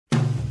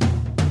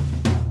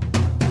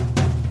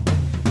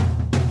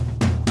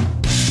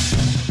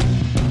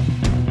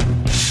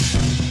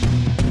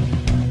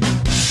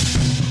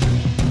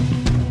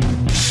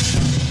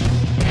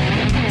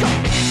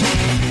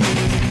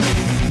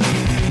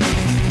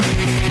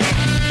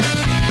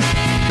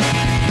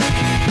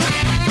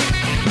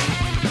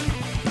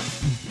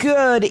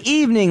Good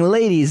evening,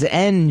 ladies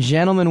and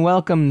gentlemen.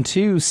 Welcome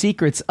to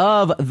Secrets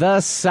of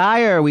the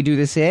Sire. We do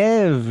this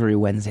every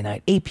Wednesday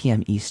night, 8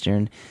 p.m.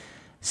 Eastern.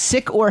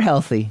 Sick or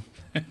healthy,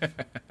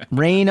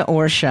 rain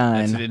or shine.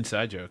 That's an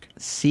inside joke.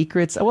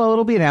 Secrets. Well,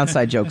 it'll be an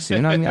outside joke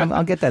soon.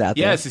 I'll get that out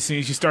there. Yes, as soon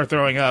as you start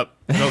throwing up,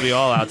 they'll be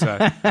all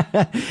outside.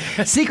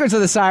 Secrets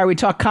of the Sire. We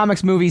talk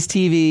comics, movies,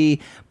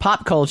 TV,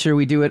 pop culture.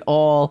 We do it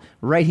all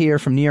right here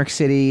from New York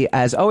City.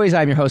 As always,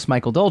 I'm your host,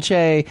 Michael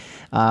Dolce,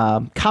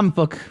 comic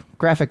book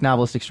graphic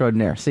novelist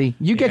extraordinaire. See,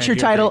 you get your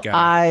title.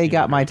 I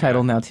got my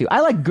title now, too. I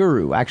like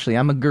guru, actually.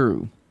 I'm a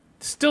guru.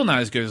 Still not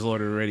as good as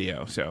Lord of the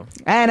Radio, so.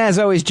 And as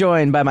always,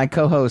 joined by my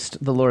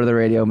co-host, the Lord of the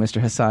Radio, Mr.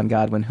 Hassan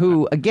Godwin,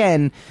 who,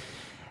 again,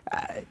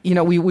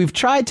 we've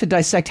tried to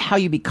dissect how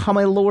you become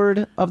a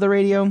Lord of the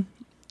Radio.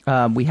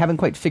 We haven't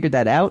quite figured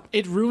that out.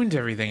 It ruins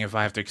everything if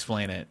I have to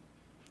explain it.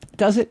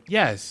 Does it?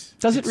 Yes.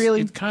 Does it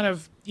really? It's kind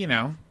of,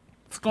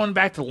 it's going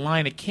back to the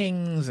line of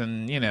kings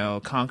and,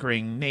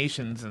 conquering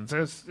nations, and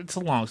so it's a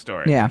long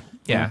story. Yeah.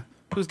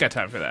 Who's got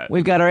time for that?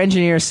 We've got our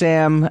engineer,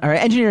 Sam, our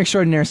engineer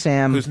extraordinaire,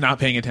 Sam. Who's not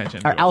paying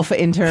attention. Our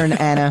alpha intern,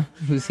 Anna,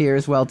 who's here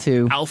as well,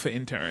 too. Alpha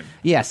intern.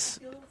 Yes.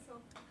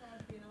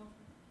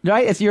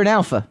 Right? You're an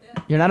alpha.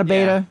 You're not a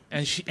beta. Yeah.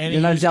 And you're he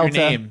not a used delta.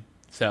 Your name.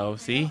 So,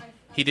 see?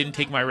 He didn't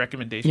take my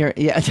recommendation.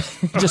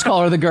 Just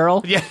call her the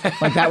girl? Yeah.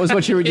 Like that was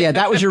what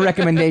that was your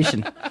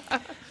recommendation.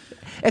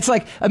 It's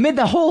like, amid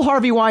the whole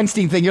Harvey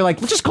Weinstein thing, you're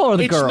like, let's just call her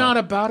the girl. It's not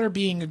about her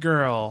being a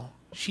girl.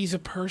 She's a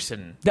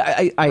person.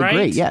 I right?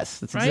 agree, yes.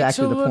 That's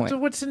exactly the point. So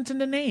what's into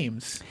the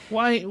names?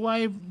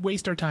 Why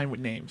waste our time with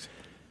names?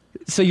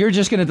 So you're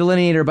just going to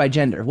delineate her by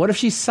gender. What if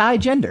she's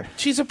psi-gender?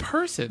 She's a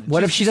person.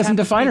 What if she doesn't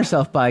define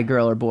herself by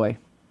girl or boy?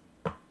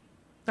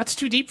 That's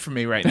too deep for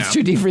me right now. That's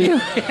too deep for you?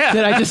 Yeah,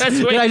 did I just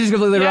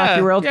completely rock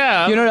your world?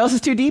 Yeah. You know what else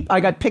is too deep?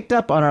 I got picked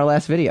up on our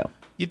last video.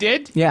 You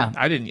did? Yeah.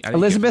 I didn't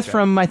Elizabeth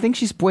from, I think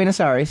she's Buenos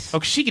Aires. Oh,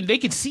 they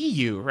can see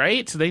you,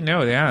 right? So they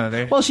know.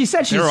 Yeah. Well, she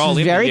said she's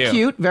very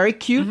cute. Very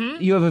cute.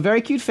 Mm-hmm. You have a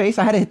very cute face.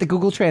 I had to hit the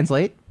Google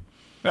Translate.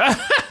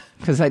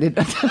 Because I did.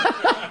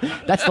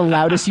 That's the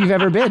loudest you've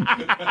ever been.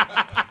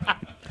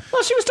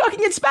 Well, she was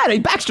talking in Spanish.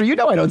 Baxter, you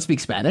know I don't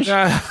speak Spanish. So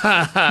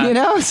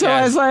yes,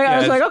 I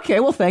was like, okay,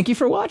 well, thank you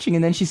for watching.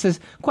 And then she says,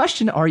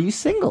 question, are you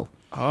single?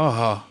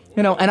 Oh.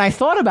 And I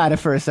thought about it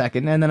for a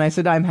second, and then I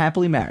said, I'm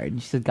happily married.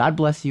 And she said, God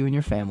bless you and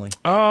your family.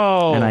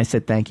 Oh. And I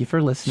said, thank you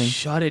for listening.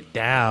 Shut it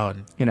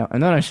down. And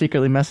then I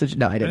secretly messaged.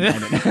 No, I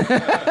didn't.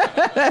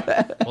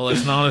 Well,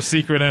 it's not a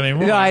secret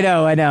anymore. No, I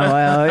know.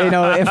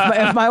 Well,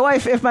 if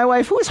my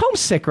wife, who is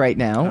homesick right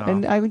now,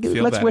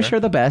 let's wish her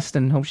the best,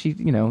 and hope she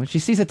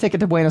sees a ticket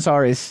to Buenos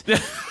Aires,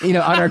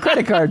 on her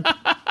credit card.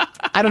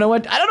 I don't know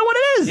what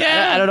it is.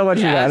 Yeah, I don't know what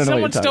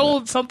someone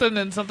stole something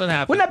and something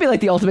happened. Wouldn't that be like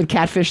the ultimate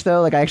catfish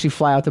though? Like I actually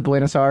fly out to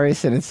Buenos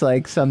Aires and it's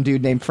like some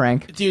dude named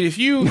Frank. Dude, if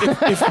you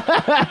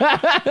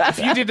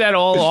did that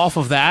all off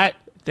of that,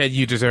 then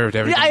you deserved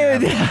everything.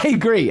 Yeah, I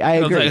agree.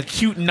 Like a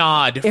cute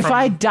nod. If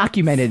I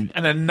documented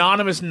an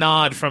anonymous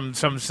nod from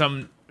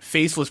some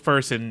faceless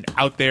person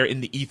out there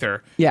in the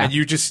ether, and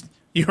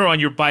you're on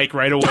your bike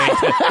right away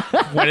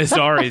to Buenos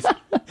Aires,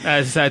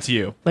 that's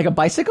you. Like a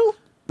bicycle.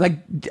 Like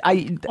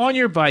on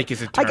your bike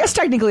is a term. I guess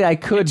technically I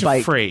could it's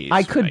bike. A phrase,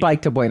 I could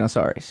bike to Buenos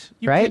Aires,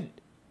 right?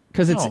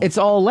 Because no. it's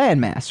all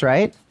landmass,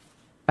 right?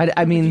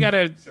 I mean, you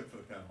gotta,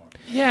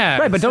 yeah,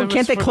 right. But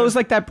can't they close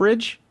like that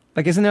bridge?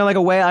 Like, isn't there like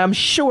a way? I'm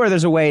sure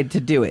there's a way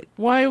to do it.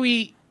 Why are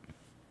we?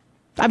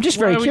 I'm just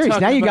very curious.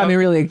 Now you got me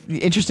really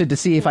interested to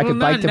see if I could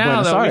bike to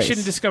Buenos Aires. We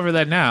shouldn't discover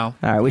that now.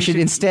 All right, we should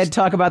instead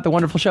talk about the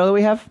wonderful show that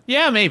we have.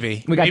 Yeah,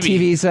 maybe. We got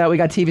TV's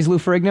Lou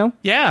Ferrigno.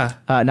 Yeah.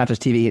 Not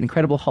just TV,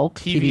 Incredible Hulk.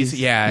 TV's,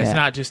 it's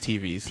not just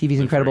TV's.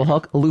 TV's Incredible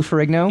Hulk. Lou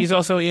Ferrigno. He's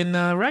also in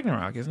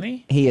Ragnarok, isn't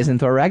he? He is in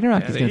Thor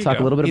Ragnarok. He's going to talk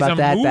a little bit about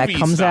that.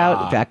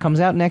 That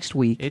comes out next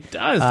week. It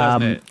does,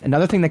 doesn't it?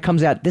 Another thing that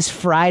comes out this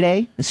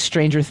Friday is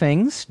Stranger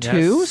Things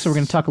 2. Yes. So we're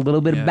going to talk a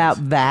little bit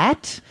about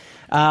that.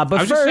 But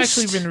I've first, just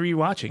actually been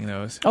rewatching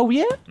those. Oh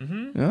yeah.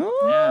 Mm-hmm.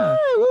 Oh,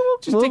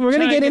 yeah. We're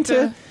gonna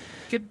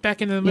get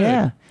back into the mood.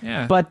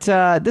 Yeah. But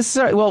this is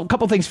a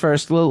couple things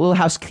first. A little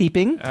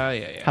housekeeping.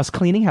 House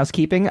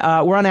housekeeping.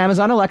 We're on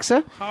Amazon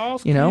Alexa.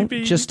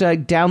 Housekeeping. Just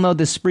download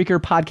the Spreaker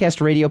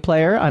podcast radio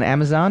player on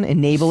Amazon.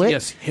 Enable it.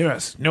 Yes, hear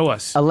us, know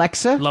us.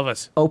 Alexa, love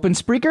us. Open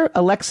Spreaker.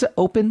 Alexa,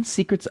 open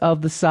Secrets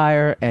of the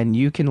Sire, and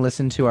you can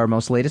listen to our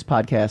most latest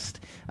podcast,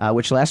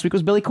 which last week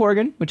was Billy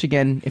Corgan. Which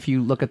again, if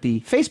you look at the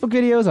Facebook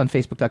videos on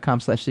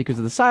Facebook.com/Secrets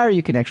of the Sire,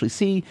 you can actually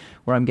see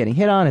where I'm getting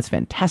hit on. It's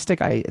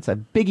fantastic. It's a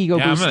big ego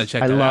boost. I'm gonna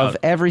check that love out.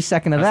 Every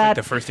second of that. Like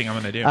the first thing I'm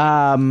going to do.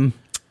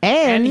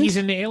 And he's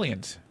in the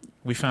Aliens.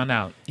 We found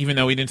out, even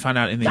though we didn't find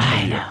out in the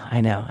interview.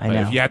 I know.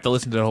 You have to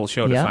listen to the whole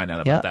show to find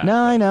out about that. No,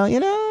 I know.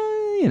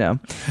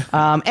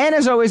 And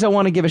as always, I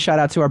want to give a shout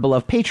out to our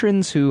beloved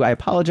patrons who I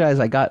apologize.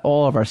 I got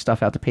all of our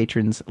stuff out to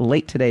patrons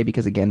late today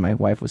because, again, my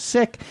wife was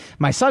sick.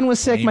 My son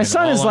was sick. My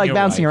son is like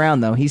bouncing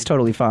around, though. He's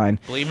totally fine.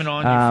 Blame it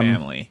on your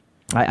family.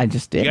 I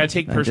just did. You got to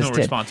take personal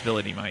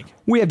responsibility, Mike.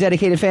 We have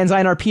dedicated fans: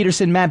 Einar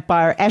Peterson, Matt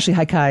Byer, Ashley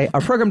Haikai,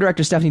 our program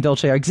director Stephanie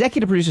Dolce, our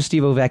executive producer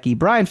Steve Ovecki,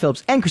 Brian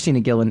Phillips, and Christina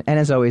Gillen, and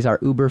as always, our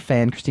Uber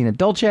fan Christina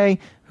Dolce,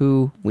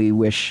 who we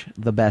wish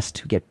the best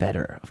to get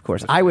better. Of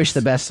course, I wish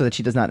the best so that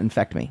she does not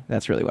infect me.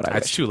 That's really what I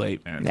wish. That's too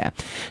late, man. Yeah.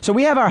 So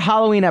we have our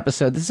Halloween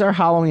episode. This is our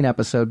Halloween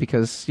episode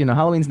because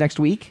Halloween's next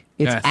week.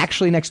 It's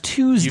actually next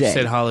Tuesday. You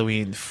said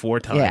Halloween 4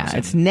 times. Yeah,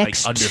 it's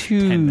next under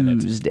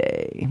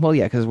Tuesday. Well,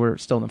 yeah, because we're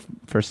still in the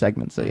first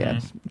segment, so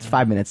yeah, it's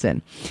 5 minutes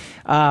in.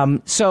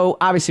 So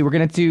obviously, we're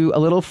going to do a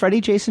little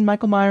Freddy, Jason,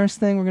 Michael Myers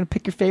thing. We're going to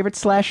pick your favorite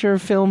slasher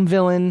film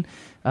villain.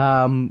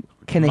 Can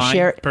they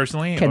share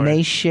personally? Can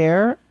they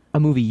share a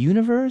movie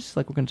universe?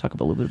 Like, we're going to talk a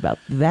little bit about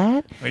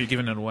that. Or are you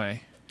giving it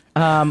away?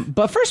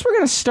 But first, we're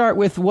going to start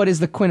with what is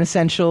the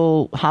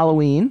quintessential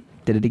Halloween.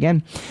 Did it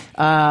again.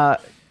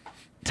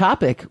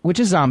 Topic, which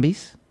is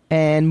zombies,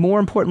 and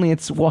more importantly,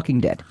 it's Walking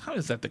Dead. How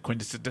is that the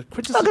quintessential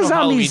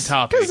Halloween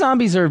topic? Because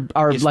zombies are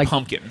like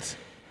pumpkins.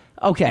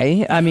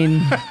 Okay, I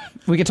mean,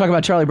 we could talk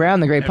about Charlie Brown,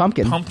 the Great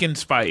Pumpkin. Pumpkin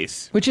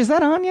Spice. Which, is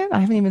that on yet? I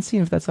haven't even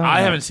seen if that's on.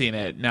 I haven't seen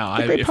it. No,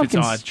 the Great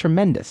Pumpkin's it's on,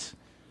 tremendous.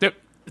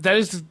 That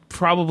is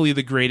probably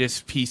the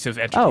greatest piece of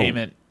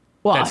entertainment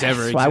that's ever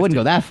existed. Well, I wouldn't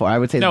go that far. I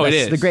would say it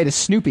is the greatest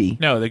Snoopy.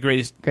 No, the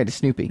greatest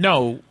Snoopy.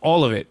 No,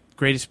 all of it.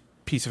 Greatest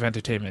piece of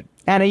entertainment.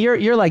 Anna,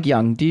 you're like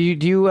young. Do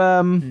you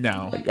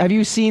No. Have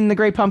you seen The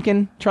Great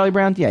Pumpkin, Charlie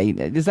Brown? Yeah,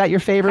 is that your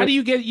favorite? How do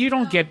you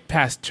don't get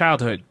past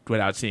childhood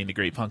without seeing The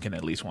Great Pumpkin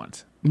at least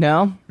once.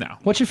 No? No.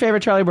 What's your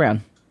favorite Charlie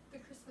Brown? The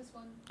Christmas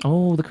one.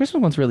 Oh, the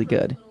Christmas one's really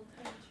good.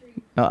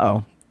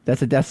 Uh-oh.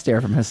 That's a death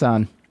stare from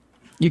Hassan.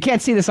 You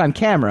can't see this on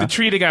camera. The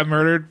tree that got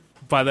murdered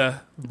by the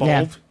bulb.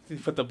 Yeah. He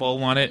put the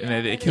bulb on it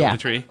and it killed the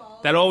tree.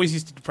 That always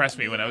used to depress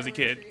me when I was a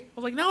kid. I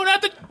was like, no,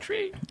 not the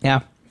tree. Yeah.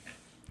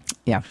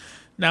 Yeah.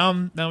 Now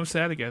I'm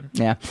sad again.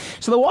 Yeah.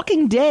 So The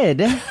Walking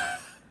Dead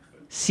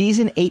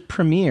season 8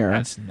 premiere.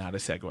 That's not a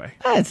segue.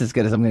 That's as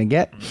good as I'm going to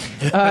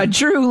get.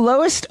 Drew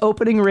lowest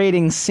opening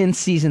ratings since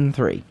season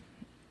 3.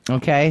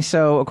 Okay,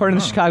 so according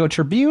to the Chicago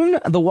Tribune,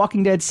 The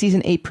Walking Dead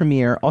season 8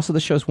 premiere, also the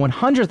show's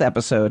 100th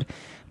episode,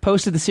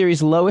 posted the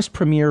series' lowest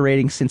premiere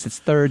rating since its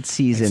 3rd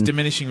season. It's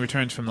diminishing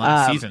returns from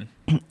last season.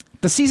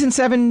 The season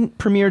 7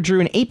 premiere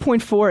drew an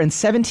 8.4 and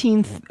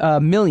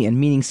 17th million,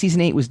 meaning season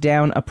 8 was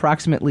down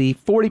approximately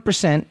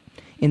 40%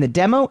 in the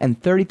demo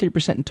and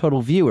 33% in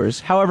total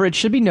viewers. However, it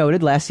should be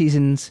noted last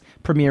season's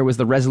premiere was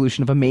the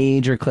resolution of a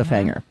major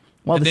cliffhanger.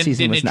 While the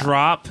season was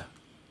not.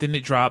 Didn't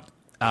it drop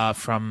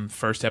from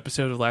first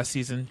episode of last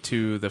season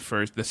to the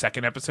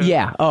second episode?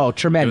 Yeah. Oh,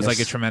 tremendous. It was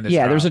like a tremendous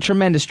drop. There was a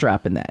tremendous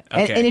drop in that.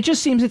 Okay. And it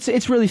just seems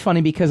it's really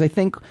funny because I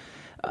think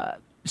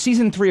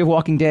season 3 of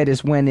Walking Dead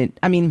is when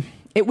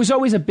it was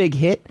always a big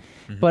hit,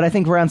 but I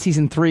think around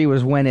season 3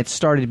 was when it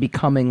started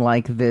becoming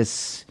like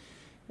this.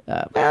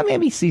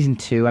 Maybe season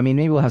 2.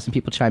 Maybe we'll have some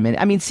people chime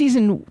in.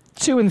 Season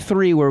 2 and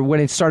 3 were when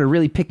it started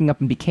really picking up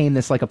and became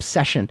this like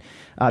obsession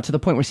to the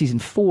point where season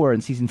 4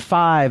 and season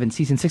 5 and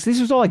season 6. This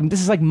is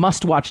like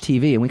must-watch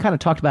TV, and we kind of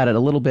talked about it a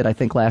little bit, I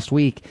think, last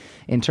week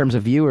in terms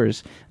of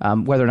viewers.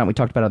 Whether or not we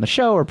talked about it on the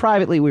show or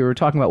privately, we were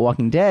talking about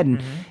Walking Dead,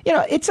 and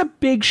it's a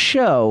big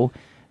show,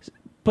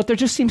 but there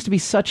just seems to be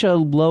such a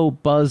low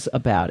buzz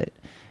about it.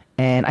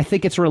 And I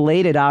think it's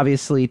related,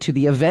 obviously, to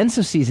the events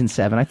of season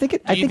 7. I think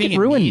it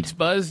ruined. Needs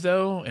buzz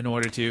though, in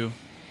order to,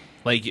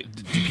 do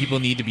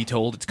people need to be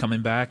told it's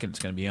coming back and it's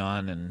going to be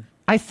on? And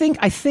I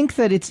think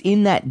that it's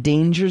in that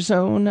danger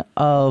zone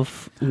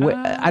of.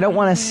 I don't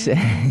want to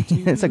say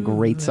it's a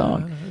great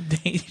song.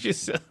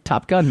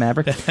 Top Gun,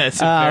 Maverick. That's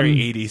very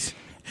 80s.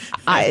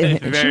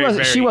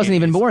 She wasn't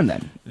even born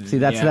then. See,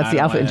 that's the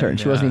Alpha intern.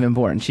 She wasn't even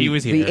born. She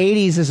was here. The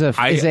 80s is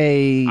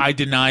a. I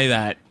deny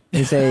that.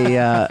 Is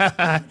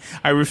a.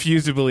 I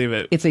refuse to believe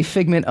it. It's a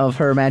figment of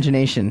her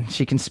imagination.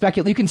 She can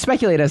speculate. You can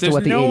speculate as to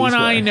what the 80s were. There's no one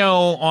I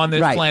know on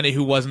this planet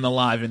who wasn't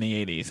alive in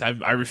the 80s.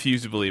 I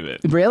refuse to believe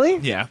it. Really?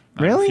 Yeah.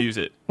 Really? I refuse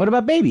it. What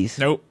about babies?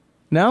 Nope.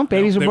 No,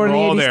 babies were born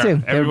in the 80s too.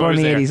 They were born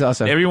in the 80s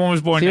also. Everyone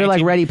was born. So you're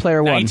like Ready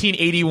Player One.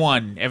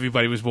 1981.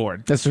 Everybody was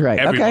born. That's right.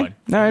 Everyone. Okay.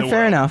 All right.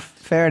 Fair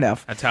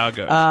enough. That's how it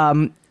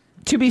goes.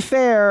 To be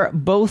fair,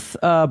 both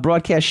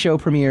broadcast show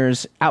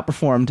premieres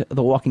outperformed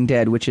The Walking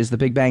Dead, which is The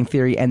Big Bang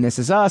Theory and This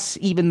Is Us,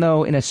 even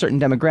though in a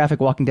certain demographic,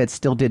 Walking Dead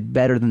still did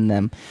better than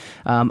them.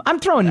 I'm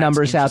throwing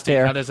numbers out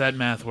there. How does that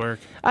math work?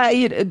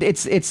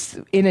 It's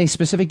in a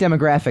specific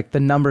demographic.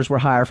 The numbers were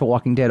higher for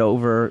Walking Dead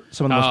over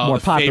some of the more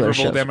popular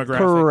shows.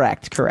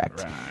 Demographic.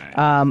 Correct.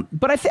 Right.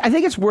 But I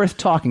think it's worth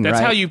talking. That's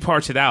how you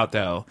parse it out,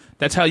 though.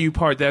 That's how you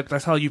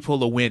That's how you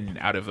pull a win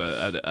out of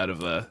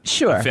a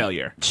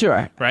failure.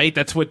 Sure. Right.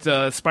 That's what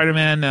Spider-Man.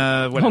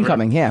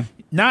 Homecoming. Yeah.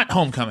 Not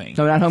Homecoming.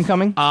 No, not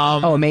Homecoming?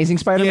 Amazing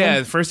Spider-Man? Yeah,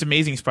 the first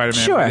Amazing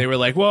Spider-Man. Sure. They were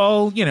like,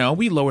 well,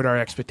 we lowered our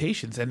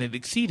expectations, and it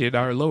exceeded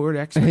our lowered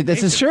expectations.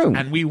 This is true.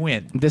 And we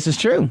win. This is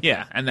true.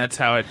 Yeah, and that's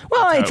how it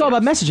Well, it's all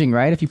about messaging,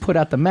 right? If you put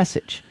out the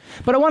message.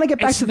 But I want to get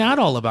back to... It's not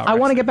all about... I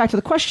want to get back to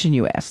the question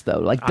you asked,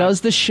 though.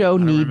 Does the show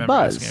need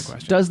buzz?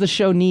 Does the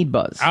show need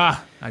buzz?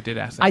 I did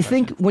ask that I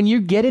think when you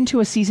get into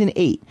a season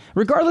 8,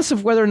 regardless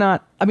of whether or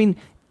not...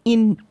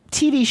 in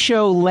TV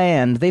show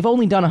land, they've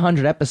only done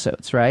 100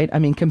 episodes, right? I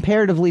mean,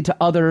 comparatively to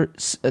other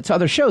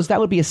shows, that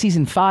would be a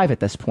season 5 at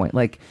this point.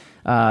 Like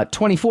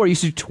 24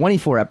 used to do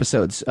 24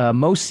 episodes.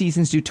 Most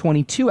seasons do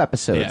 22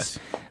 episodes.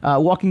 Yes.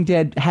 Walking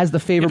Dead has the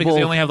favorable... because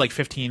they only have like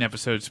 15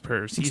 episodes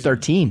per season. It's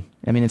 13.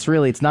 I mean, it's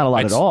not a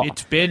lot at all.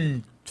 It's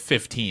been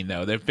 15,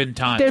 though. There have been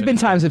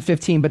times at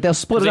 15, but they'll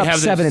split it up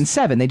 7 and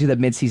 7. They do the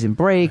mid-season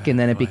break, and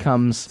then it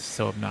becomes...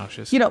 so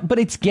obnoxious. But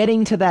it's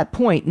getting to that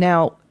point.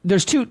 Now,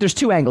 there's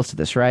two angles to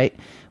this, right?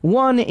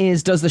 One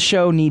is, does the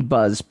show need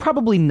buzz?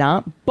 Probably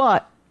not,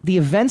 but the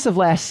events of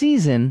last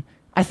season,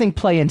 I think,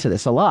 play into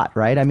this a lot,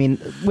 right? I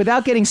mean,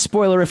 without getting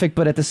spoilerific,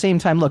 but at the same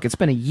time, look, it's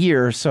been a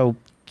year, so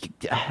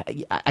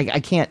I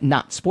can't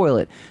not spoil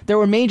it. There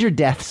were major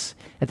deaths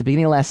at the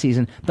beginning of last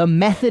season. The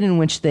method in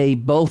which they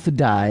both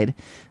died,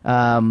 we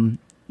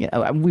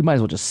might as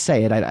well just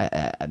say it.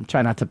 I'm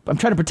trying to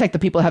protect the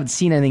people who haven't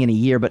seen anything in a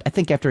year, but I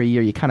think after a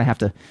year, you kind of have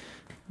to,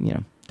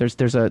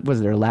 there's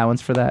was there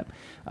allowance for that?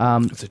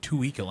 It's a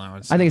 2-week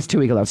allowance. I think it's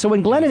 2-week allowance. So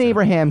when Glenn and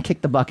Abraham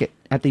kicked the bucket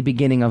at the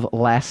beginning of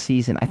last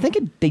season, I think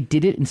they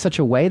did it in such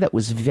a way that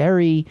was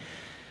very...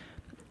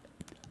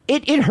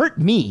 It hurt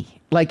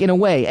me, like, in a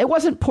way. It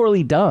wasn't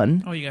poorly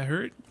done. Oh, you got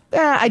hurt?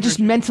 I just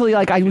mentally,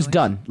 like, I was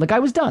done. Like, I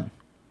was done.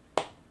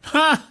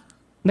 Huh!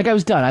 Like, I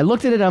was done. I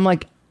looked at it, and I'm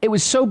like, it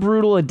was so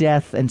brutal a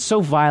death and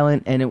so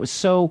violent, and it was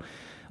so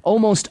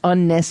almost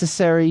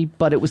unnecessary,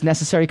 but it was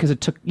necessary because it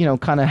took,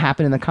 kind of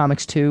happened in the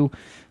comics too.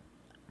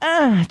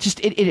 I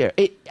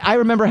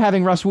remember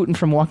having Russ Wooten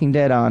from Walking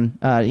Dead on.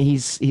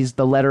 He's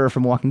the letterer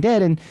from Walking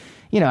Dead, and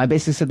I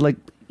basically said, like,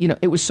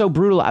 it was so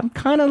brutal. I'm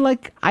kind of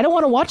like, I don't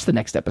want to watch the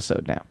next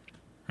episode now.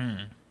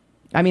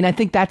 I mean, I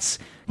think that's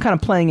kind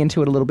of playing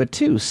into it a little bit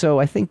too. So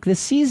I think this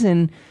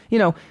season,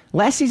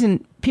 last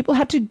season, people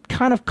had to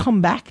kind of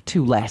come back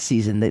to last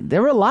season.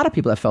 There were a lot of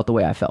people that felt the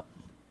way I felt.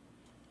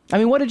 I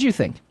mean, what did you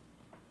think?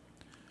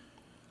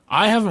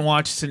 I haven't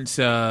watched since,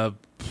 I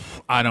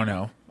don't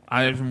know.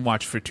 I haven't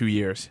watched for 2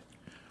 years.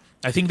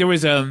 I think there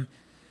was I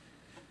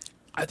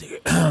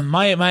think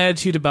my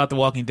attitude about The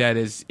Walking Dead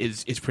is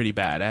pretty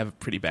bad. I have a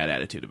pretty bad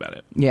attitude about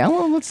it. Yeah,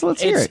 well,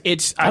 let's hear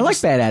it. I like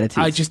bad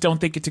attitudes. I just don't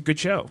think it's a good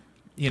show.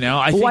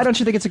 Why don't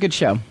you think it's a good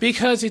show?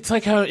 Because it's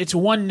like how it's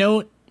one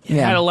note. It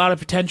had a lot of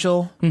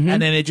potential,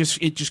 and then it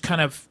just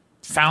kind of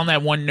found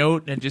that one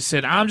note and just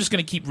said, "I'm just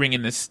going to keep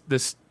ringing this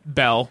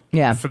bell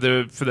for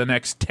the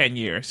next 10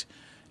 years."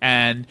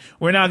 And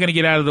we're not going to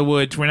get out of the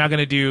woods. We're not going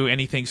to do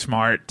anything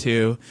smart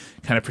to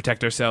kind of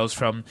protect ourselves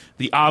from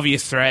the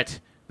obvious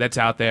threat that's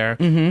out there.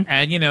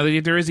 And,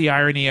 there is the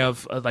irony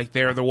of, like,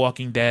 they're the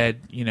Walking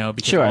Dead,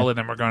 because all of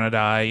them are going to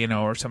die,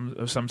 or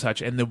some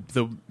such. And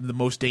the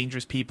most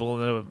dangerous people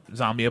in the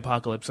zombie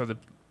apocalypse are the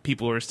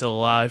people who are still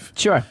alive.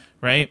 Sure.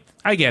 Right?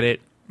 I get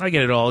it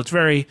all. It's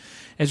very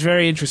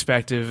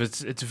introspective.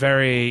 It's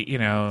very,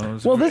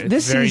 Well,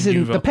 this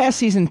season, the past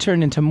season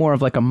turned into more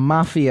of like a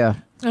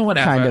mafia.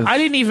 Whatever. Kind of.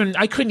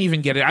 I couldn't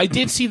even get it. I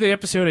did see the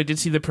episode. I did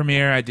see the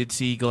premiere. I did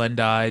see Glenn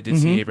die. I did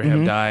see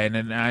Abraham die. And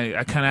then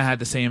I kind of had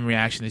the same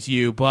reaction as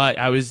you, but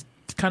I was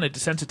kind of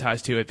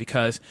desensitized to it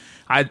because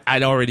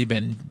I'd already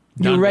been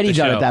done. You were already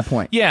done at that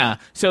point. Yeah.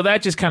 So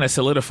that just kind of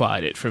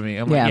solidified it for me.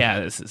 I'm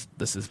like,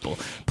 this is bull.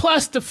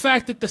 Plus the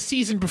fact that the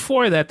season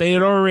before that, they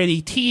had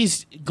already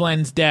teased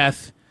Glenn's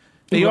death.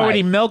 They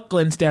already milked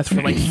Glenn's death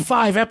for like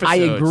 5 episodes. I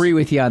agree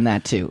with you on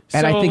that too.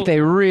 And I think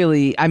they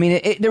really, I mean,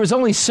 there was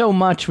only so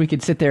much we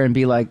could sit there and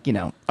be like,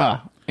 Yeah,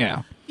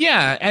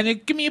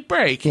 and give me a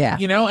break. Yeah.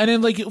 And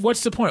then, like,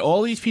 what's the point?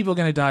 All these people are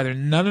going to die.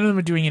 None of them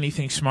are doing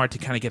anything smart to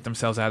kind of get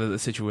themselves out of the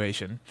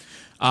situation.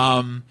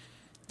 There's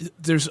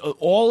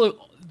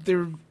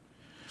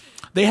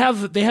they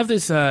have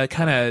this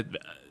kind of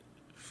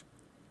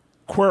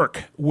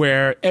quirk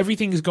where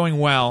everything is going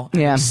well,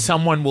 and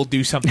someone will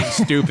do something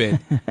stupid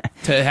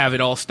to have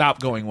it all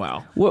stop going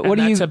well.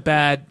 That's a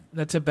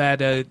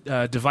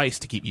bad device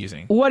to keep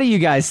using. What do you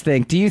guys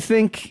think? Do you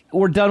think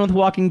we're done with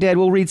Walking Dead?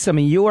 We'll read some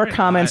of your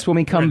comments when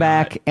we come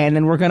back, and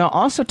then we're going to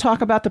also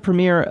talk about the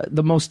premiere,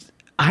 the most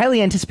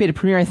highly anticipated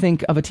premiere, I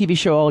think, of a TV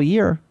show all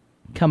year,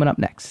 coming up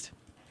next.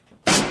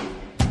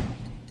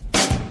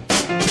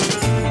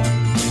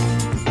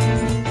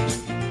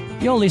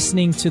 You're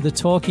listening to the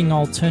Talking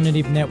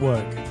Alternative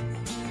Network.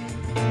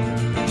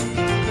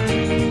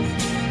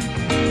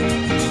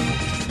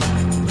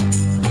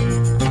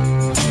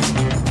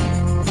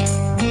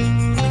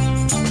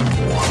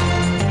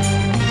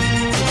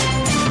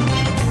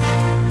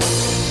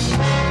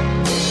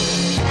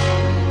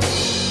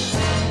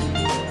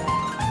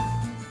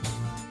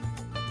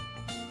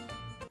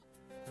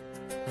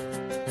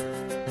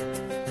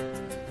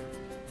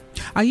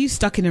 Are you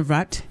stuck in a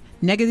rut?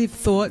 Negative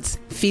thoughts,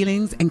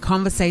 feelings, and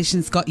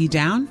conversations got you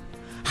down?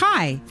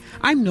 Hi,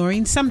 I'm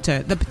Noreen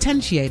Sumter, the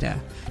Potentiator.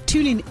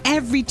 Tune in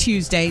every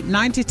Tuesday,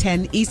 9 to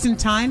 10 Eastern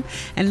Time,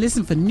 and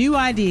listen for new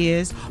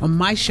ideas on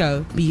my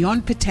show,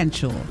 Beyond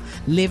Potential.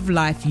 Live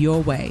life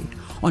your way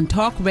on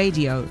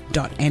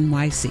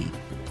talkradio.nyc.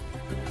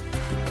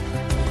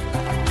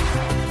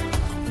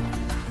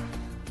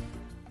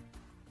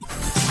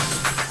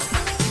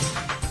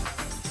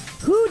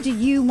 Who do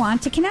you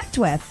want to connect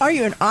with? Are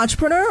you an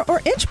entrepreneur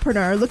or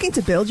intrapreneur looking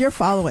to build your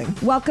following?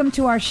 Welcome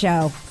to our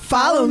show.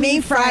 Follow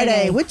Me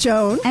Friday with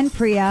Joan and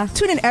Priya.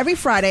 Tune in every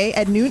Friday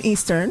at noon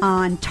Eastern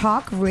on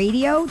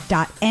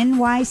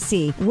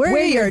talkradio.nyc. We're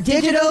your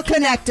digital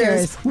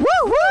connectors. Woo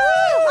woo!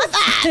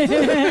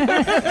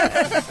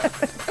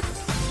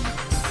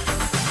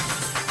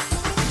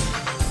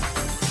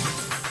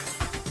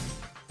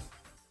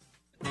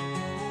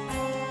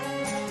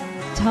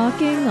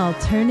 Talking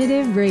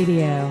Alternative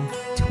Radio,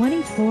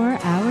 24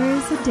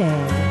 hours a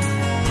day.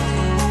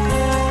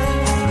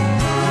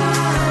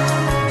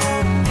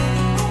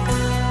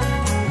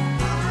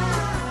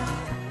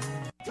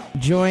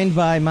 Joined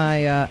by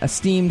my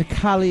esteemed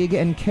colleague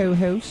and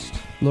co-host,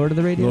 Lord of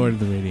the Radio. Lord of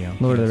the Radio.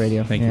 Lord of the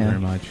Radio. Thank you very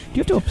much. Do you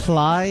have to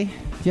apply? Do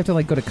you have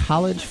to go to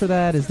college for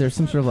that? Is there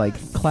some sort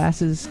of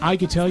classes? I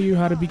could tell you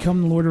how to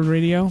become Lord of the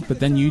Radio, but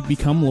then you'd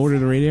become Lord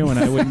of the Radio, and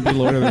I wouldn't be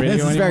Lord of the Radio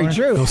this is anymore. Very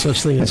true. No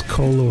such thing as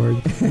co-lord.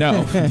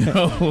 No,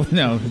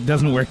 it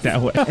doesn't work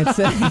that way.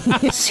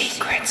 It's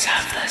Secrets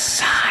of the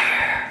Sire.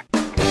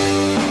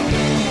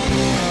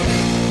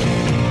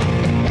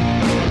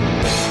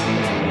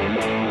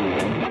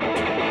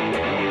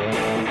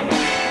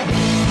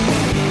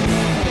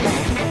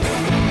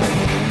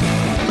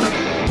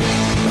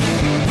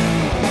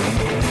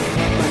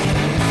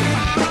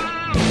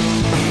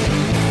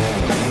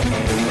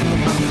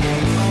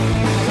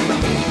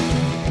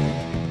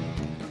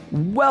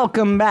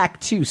 Welcome back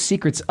to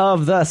Secrets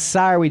of the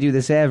Sire. We do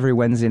this every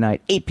Wednesday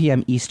night, 8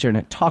 p.m. Eastern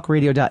at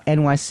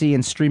talkradio.nyc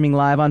and streaming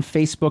live on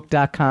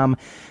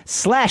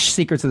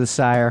facebook.com/Secrets of the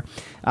Sire.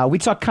 We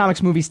talk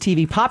comics, movies,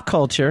 TV, pop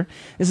culture.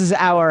 This is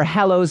our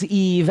Hallows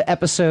Eve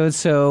episode,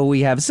 so we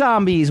have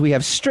zombies, we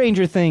have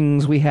Stranger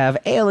Things, we have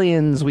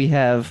aliens, we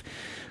have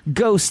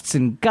ghosts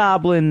and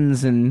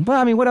goblins, and, well,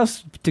 I mean, what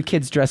else do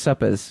kids dress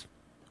up as?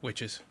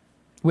 Witches.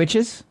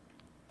 Witches?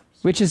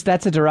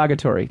 That's a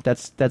derogatory.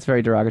 That's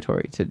very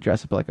derogatory to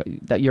dress up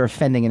that. You're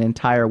offending an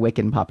entire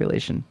Wiccan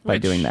population by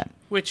doing that.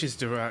 Which is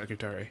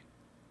derogatory?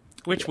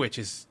 Which witch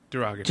is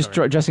derogatory? Just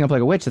dressing up like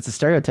a witch. That's a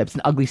stereotype. It's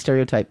an ugly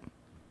stereotype.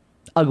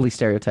 Ugly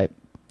stereotype.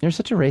 You're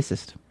such a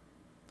racist.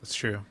 That's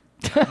true.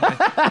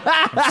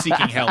 I'm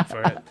seeking help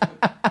for it.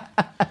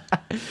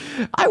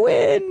 I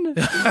win!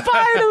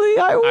 Finally,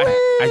 I win!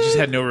 I just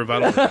had no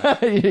rebuttal.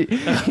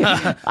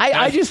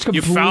 I just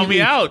completely... You found me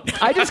out.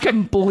 I just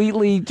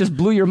completely just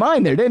blew your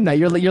mind there, didn't I?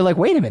 You're like,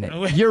 wait a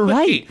minute. You're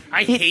right.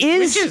 I hate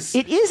witches.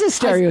 It is a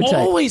stereotype. I've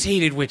always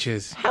hated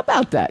witches. How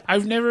about that?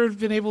 I've never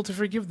been able to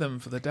forgive them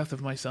for the death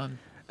of my son.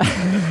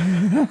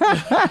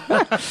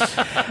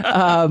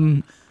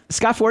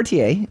 Scott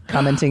Fortier,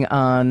 commenting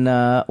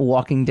on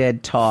Walking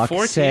Dead Talk,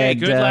 Fortier, said...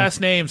 good last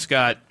name,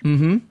 Scott.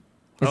 Mm-hmm.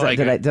 Did I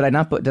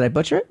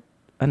butcher it?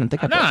 I don't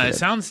think I butchered it.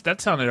 That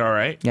sounded all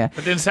right. Yeah.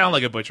 It didn't sound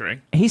like a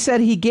butchering. He said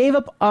he gave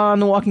up on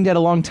The Walking Dead a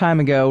long time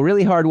ago.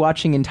 Really hard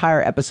watching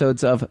entire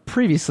episodes of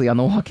Previously on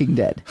The Walking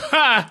Dead.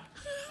 Ha!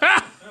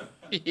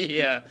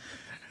 Yeah.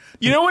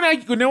 You know when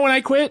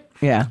I quit?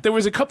 Yeah. There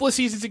was a couple of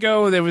seasons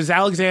ago, there was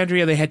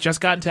Alexandria. They had just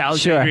gotten to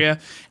Alexandria,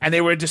 and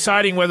they were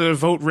deciding whether to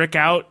vote Rick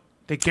out.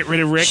 They get rid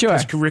of Rick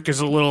because Rick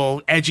is a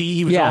little edgy.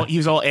 He was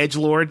all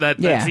edgelord that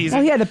season.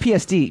 Well, he had the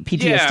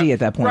PTSD at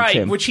that point, right,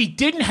 too. Which he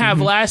didn't have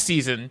last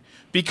season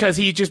because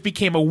he just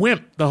became a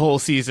wimp the whole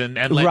season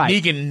and let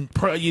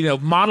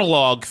Negan,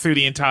 monologue through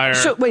the entire.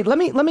 So wait, let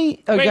me.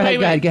 Go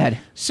ahead.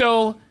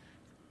 So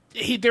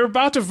they're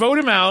about to vote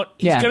him out.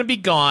 He's going to be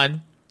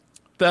gone.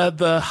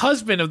 The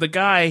husband of the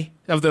guy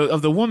of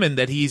the woman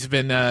that he's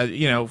been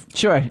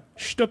shtupping.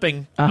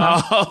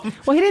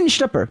 Well, he didn't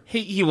shtup her.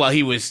 He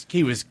was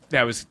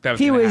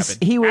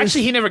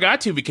actually he never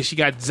got to because she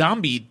got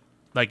zombied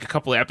like a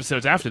couple of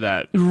episodes after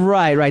that.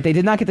 Right. They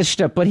did not get the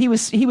shtup, but he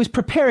was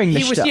preparing the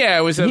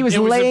shtup. He was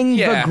laying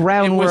the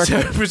groundwork.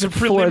 It was a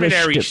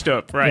preliminary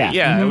shtup, right?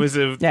 Yeah,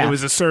 mm-hmm. It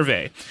was a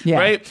survey,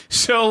 right?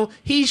 So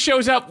he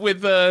shows up with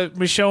the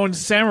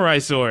Michonne's samurai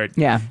sword,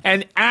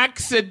 and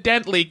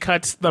accidentally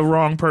cuts the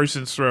wrong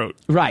person's throat.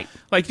 Right.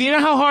 Like, do you know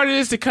how hard it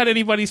is to cut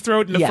anybody's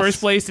throat in the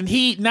first place? And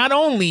he not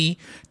only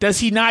does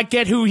he not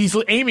get who he's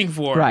aiming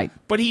for, right,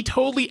 but he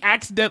totally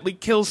accidentally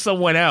kills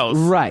someone else,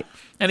 right?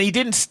 And he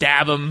didn't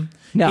stab him.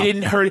 No. He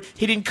didn't hurt.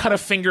 He didn't cut a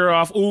finger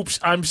off. Oops,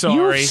 I'm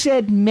sorry. You've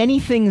said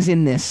many things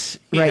in this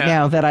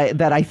now that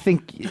I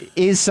think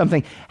is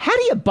something. How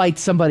do you bite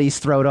somebody's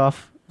throat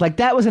off? Like,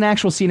 that was an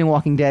actual scene in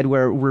Walking Dead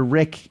where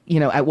Rick,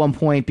 at one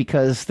point,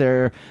 because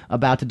they're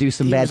about to do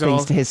some bad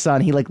things to his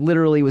son, he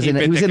literally was in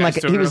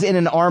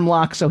an arm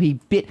lock, so he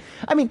bit.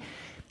 I mean,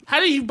 how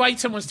do you bite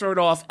someone's throat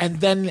off and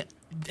then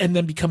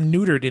become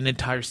neutered an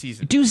entire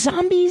season? Do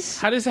zombies?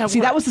 How does that work?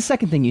 See, that was the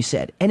second thing you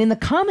said. And in the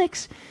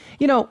comics,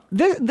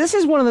 this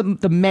is one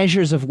of the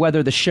measures of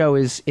whether the show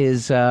is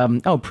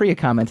Priya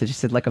commented. She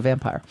said, like a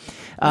vampire.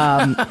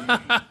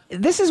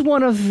 This is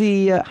one of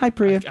the... hi,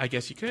 Priya. I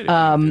guess you could if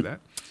you do that.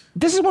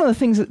 This is one of the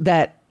things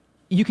that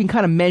you can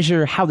kind of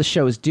measure how the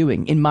show is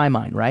doing, in my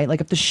mind, right? Like,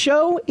 if the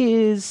show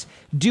is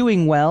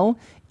doing well,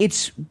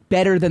 it's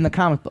better than the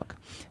comic book.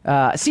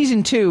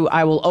 Season 2,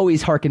 I will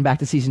always harken back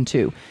to season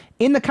 2.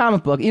 In the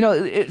comic book,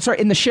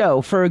 in the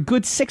show, for a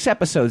good 6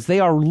 episodes, they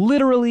are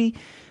literally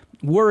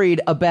worried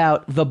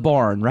about the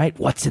barn, right?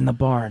 What's in the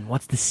barn?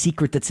 What's the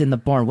secret that's in the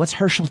barn? What's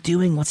Herschel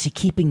doing? What's he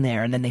keeping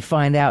there? And then they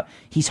find out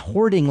he's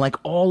hoarding like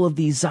all of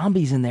these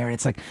zombies in there. And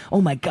it's like,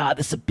 oh my God,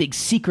 this is a big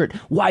secret.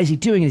 Why is he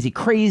doing it? Is he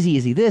crazy?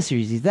 Is he this or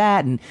is he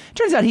that? And it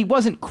turns out he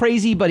wasn't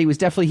crazy, but he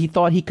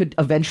thought he could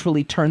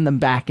eventually turn them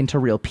back into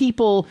real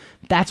people.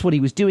 That's what he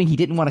was doing. He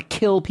didn't want to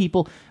kill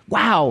people.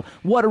 Wow,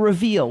 what a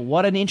reveal.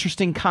 What an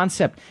interesting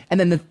concept. And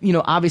then,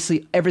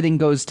 obviously everything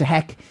goes to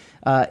heck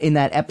in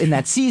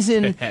that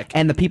season,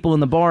 and the people in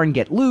the barn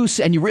get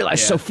loose, and you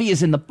realize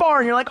Sophia's in the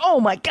barn. You're like,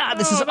 oh my God,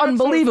 this is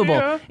unbelievable.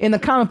 Sophia. In the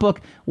comic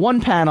book, one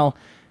panel,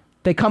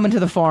 they come into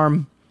the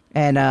farm,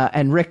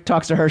 and Rick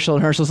talks to Herschel,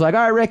 and Herschel's like,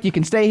 all right, Rick, you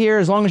can stay here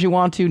as long as you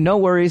want to, no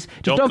worries.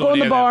 Just don't go in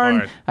the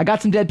barn. I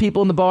got some dead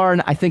people in the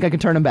barn. I think I can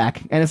turn them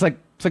back. And it's like,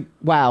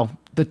 wow,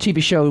 the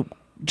TV show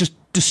just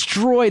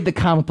destroyed the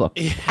comic book.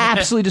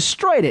 Absolutely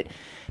destroyed it.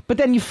 But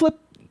then you flip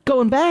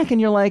going back, and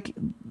you're like,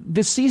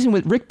 this season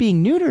with Rick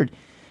being neutered.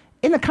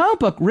 In the comic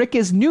book, Rick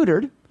is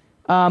neutered,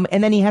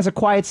 and then he has a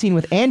quiet scene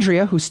with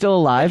Andrea, who's still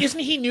alive. Isn't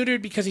he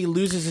neutered because he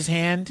loses his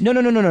hand?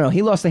 No.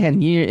 He lost the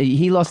hand.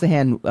 He lost the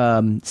hand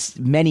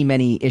many,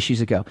 many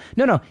issues ago.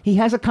 No. He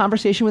has a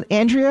conversation with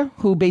Andrea,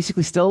 who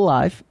basically still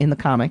alive in the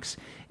comics,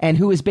 and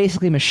who is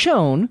basically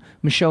Michonne.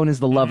 Michonne is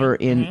the lover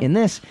in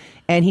this.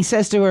 And he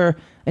says to her,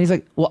 and he's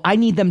like, well, I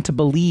need them to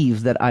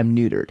believe that I'm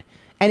neutered.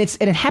 And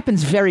it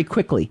happens very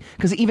quickly,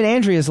 because even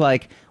Andrea's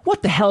like,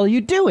 what the hell are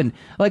you doing?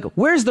 Like,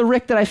 where's the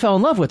Rick that I fell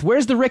in love with?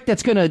 Where's the Rick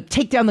that's going to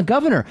take down the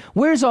governor?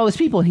 Where's all these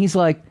people? And he's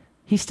like,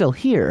 he's still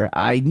here.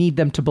 I need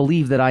them to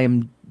believe that I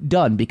am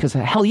done, because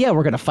hell yeah,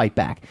 we're going to fight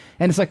back.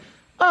 And it's like,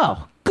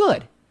 oh,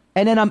 good.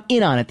 And then I'm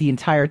in on it the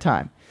entire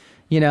time.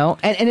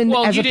 And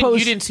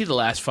you didn't see the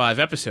last 5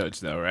 episodes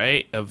though,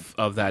 right?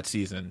 Of that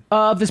season.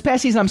 This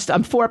past season,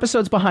 I'm 4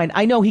 episodes behind.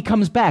 I know he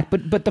comes back,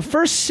 but the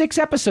first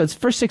 7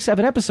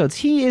 episodes,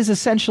 he is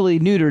essentially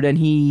neutered, and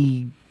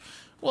he.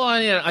 Well,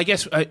 I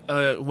guess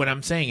what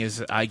I'm saying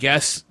is, I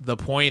guess the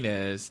point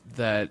is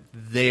that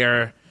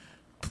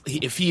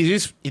if he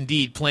is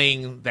indeed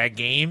playing that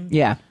game,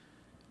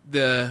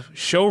 the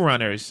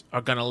showrunners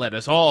are going to let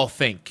us all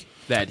think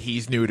that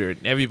he's neutered,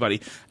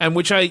 everybody, and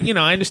which I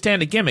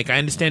understand the gimmick. I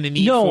understand the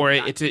need for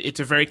it. It's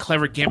a very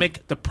clever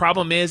gimmick. The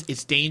problem is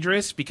it's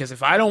dangerous, because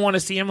if I don't want to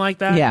see him like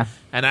that,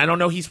 and I don't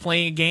know he's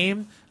playing a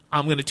game,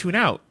 I'm going to tune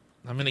out.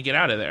 I'm going to get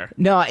out of there.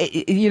 No,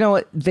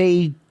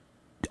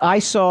 I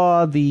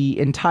saw the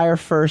entire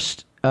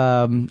first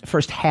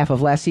half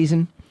of last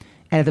season,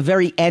 and at the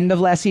very end of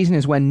last season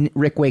is when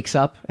Rick wakes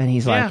up, and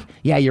he's like,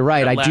 "Yeah, you're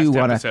right. I do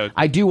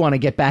want to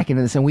get back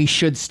into this, and we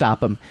should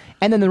stop him."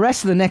 And then the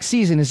rest of the next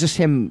season is just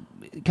him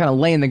kind of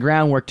laying the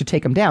groundwork to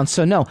take him down.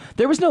 So no,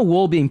 there was no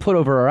wool being put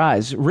over our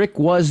eyes. Rick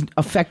was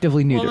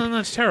effectively neutered. Well, then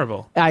that's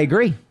terrible. I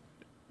agree,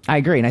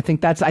 and I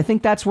think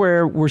that's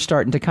where we're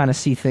starting to kind of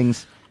see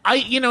things.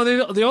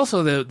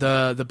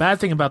 The bad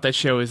thing about that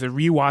show is the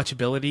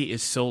rewatchability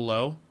is so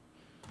low.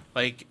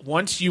 Like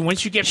once you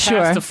get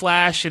past the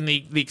flash and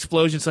the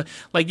explosions,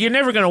 like you're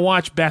never going to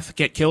watch Beth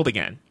get killed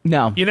again.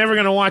 No, you're never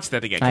going to watch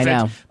that again. I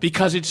know,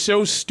 because it's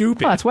so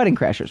stupid. Well, it's Wedding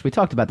Crashers. We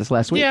talked about this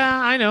last week. Yeah,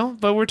 I know,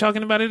 but we're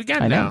talking about it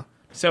again now.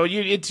 So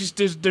it's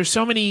just there's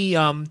so many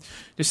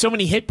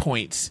hit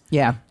points.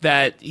 Yeah.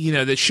 That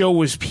the show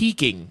was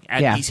peaking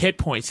at these hit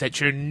points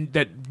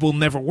that will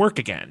never work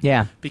again.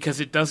 Yeah.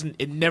 Because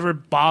it never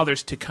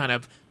bothers to kind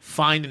of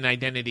find an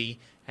identity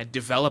and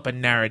develop a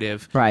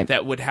narrative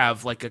that would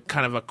have like a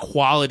kind of a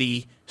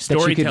quality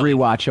storytelling. That you could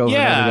rewatch over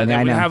and over again.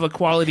 That would have a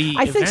quality.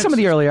 I think some of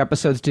the earlier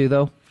episodes do,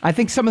 though. I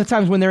think some of the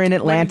times when they're in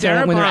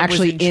Atlanta, when they're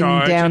actually in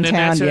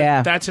downtown,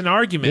 that's an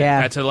argument.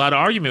 Yeah. That's a lot of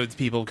argument with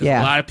people, because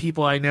a lot of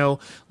people I know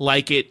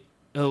like it,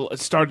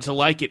 started to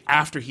like it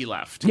after he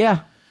left.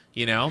 Yeah.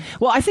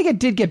 Well, I think it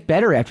did get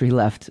better after he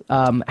left.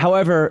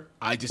 However,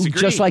 I disagree.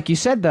 Just like you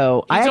said,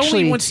 though,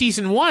 only won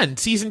season 1.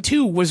 Season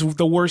 2 was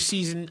the worst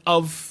season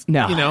of.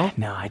 No,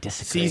 I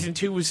disagree. Season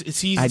 2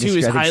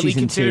 is highly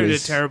considered a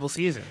terrible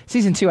season.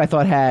 Season 2, I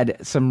thought, had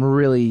some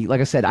really,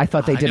 like I said, I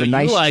thought they did a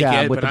nice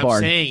job with the barn.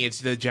 I'm saying it's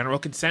the general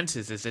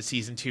consensus is that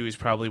season 2 is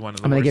probably one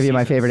of the. I'm going to give you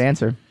my favorite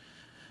answer.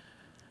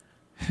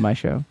 It's my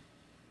show.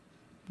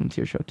 It's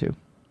your show too.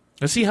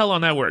 Let's see how long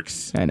that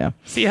works. I know.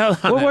 See how long.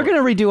 Well, we're going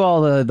to redo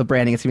all the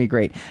branding. It's going to be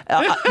great.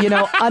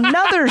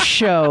 Another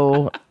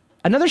show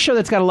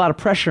that's got a lot of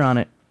pressure on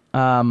it.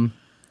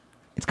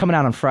 It's coming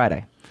out on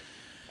Friday,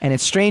 and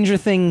it's Stranger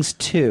Things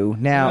 2.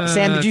 Now,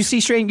 Sam, did you see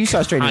You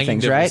saw Stranger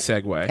Things, right?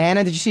 Segue.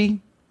 Anna, did you see?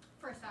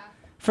 First half.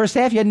 First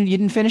half. You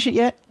didn't finish it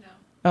yet?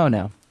 No. Oh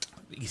no.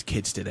 These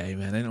kids today,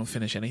 man, they don't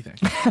finish anything.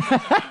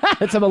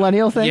 It's a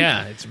millennial thing?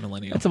 Yeah, it's a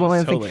millennial. It's a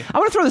millennial thing. I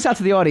want to throw this out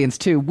to the audience,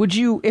 too. Would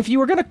you, if you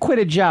were going to quit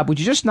a job, would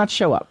you just not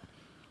show up?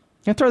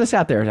 I'll throw this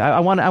out there. I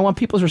want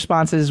people's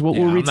responses. We'll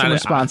read some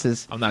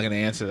responses. I'm not going to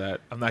answer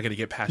that. I'm not going to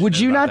get passionate Would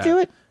you about not that. do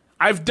it?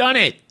 I've done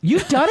it.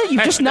 You've done it?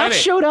 You've just not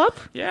showed up?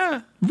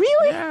 Yeah.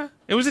 Really? Yeah.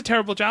 It was a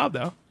terrible job,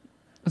 though.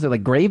 Was it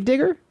like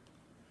Gravedigger?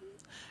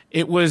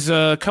 It was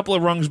a couple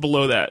of rungs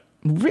below that.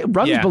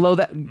 Rungs below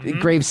that?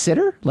 Grave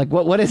sitter? Like,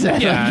 what is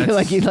that? Yeah,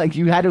 like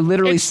you had to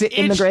literally sit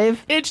in the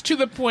grave? It's to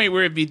the point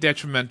where it'd be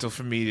detrimental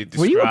for me to describe.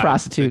 Were you a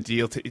prostitute? The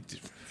deal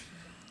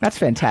That's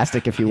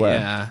fantastic if you were.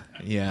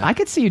 Yeah. I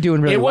could see you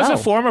doing really well. It was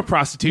a form of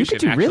prostitution. You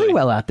could do really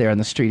well out there on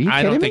the street. Are you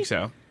I kidding don't me? think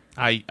so.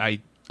 I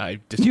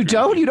disagree. You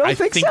don't? You don't I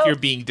think so? I think you're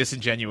being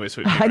disingenuous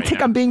with me I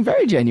think I'm being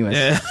very genuine.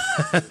 Yeah.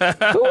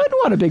 Who wouldn't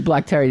want a big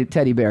black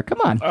teddy bear?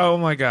 Come on. Oh,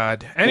 my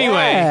God. Anyway.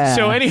 Yeah.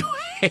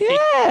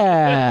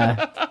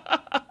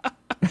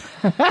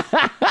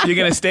 You're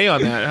going to stay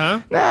on that,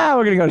 huh? Nah,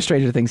 we're going to go to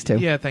Stranger Things, too.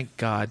 Yeah, thank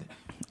God.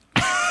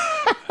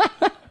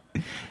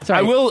 Sorry.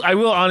 I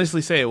will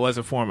honestly say it was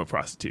a form of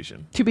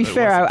prostitution. To be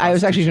fair, I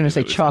was actually going to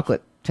say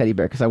chocolate teddy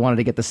bear because I wanted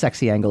to get the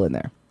sexy angle in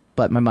there.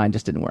 But my mind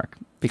just didn't work.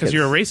 Because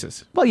you're a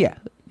racist. Well, yeah.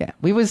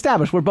 We've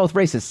established we're both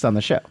racists on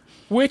the show.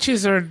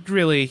 Witches are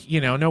really,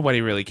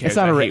 nobody really cares. It's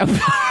not I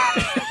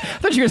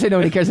thought you were going to say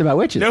nobody cares about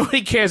witches.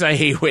 Nobody cares. I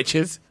hate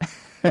witches.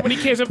 Nobody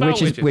cares about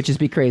witches. Witches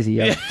be crazy,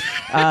 yeah.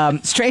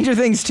 Stranger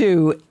Things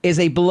 2 is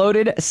a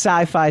bloated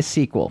sci-fi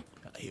sequel.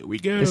 Here we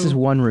go. This is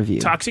one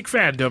review. Toxic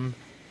fandom.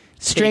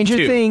 Stranger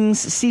Things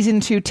Season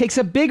 2 takes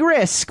a big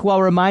risk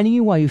while reminding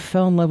you why you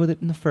fell in love with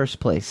it in the first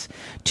place.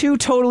 2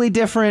 totally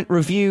different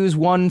reviews,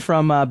 one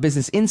from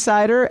Business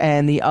Insider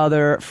and the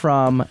other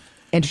from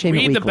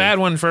Entertainment Weekly. Read the bad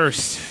one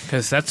first,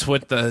 because that's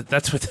what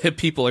the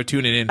people are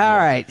tuning in for. All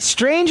right.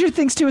 Stranger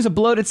Things 2 is a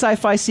bloated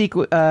sci-fi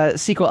sequel.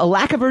 A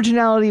lack of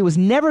originality was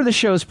never the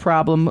show's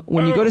problem.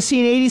 When you go to see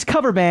an 80s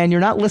cover band,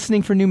 you're not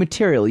listening for new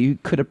material. You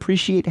could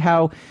appreciate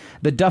how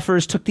the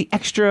Duffers took the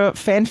extra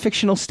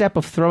fan-fictional step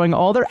of throwing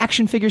all their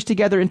action figures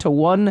together into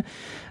one...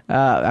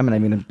 I'm not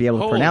even going to be able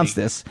to pronounce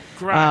this.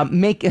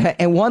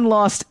 And one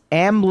lost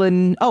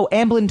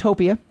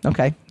Amblintopia.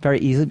 Okay, very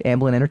easy.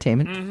 Amblin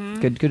Entertainment. Mm-hmm.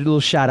 Good little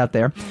shout out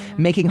there.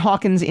 Mm-hmm. Making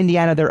Hawkins,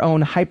 Indiana, their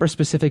own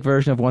hyper-specific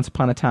version of Once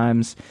Upon a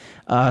Time's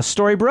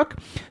Storybrooke.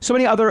 So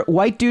many other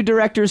white dude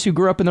directors who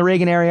grew up in the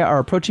Reagan area are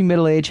approaching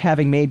middle age,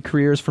 having made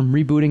careers from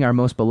rebooting our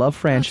most beloved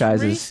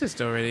franchises. That's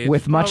racist already.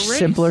 With much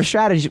simpler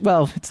strategies.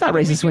 Well, it's not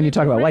racist when you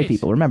talk about white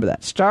people. Remember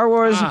that. Star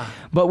Wars,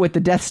 but with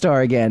the Death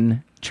Star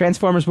again.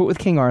 Transformers, but with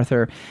King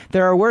Arthur.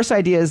 There are worse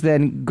ideas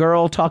than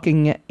girl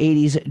talking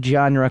 80s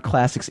genre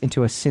classics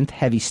into a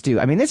synth-heavy stew.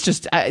 I mean, it's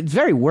just it's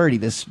very wordy,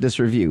 this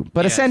review.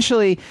 But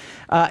essentially,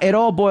 it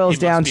all boils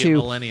down to...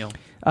 millennial.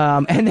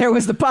 And there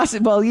was the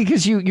possibility,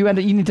 because you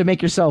need to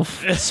make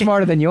yourself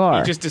smarter than you are.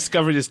 You just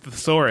discovered his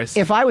thesaurus.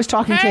 If I was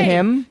talking to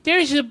him...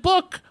 there's a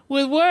book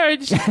with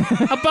words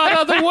about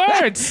other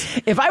words.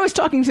 If I was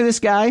talking to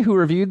this guy who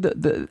reviewed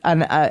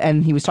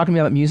and he was talking to me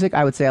about music,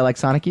 I would say I like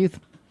Sonic Youth.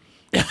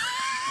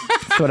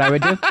 That's what I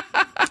would do.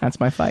 That's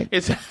my fight.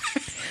 If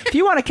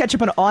you want to catch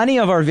up on any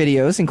of our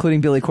videos,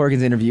 including Billy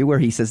Corgan's interview where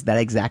he says that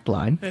exact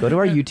line, go to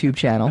our YouTube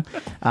channel,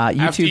 youtube.com.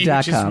 After he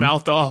just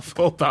mouthed off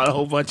about a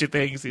whole bunch of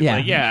things. He's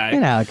like, you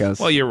know how it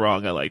goes. Well, you're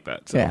wrong. I like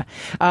that. So. Yeah.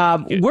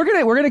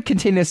 We're gonna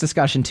continue this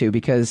discussion too,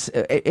 because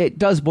it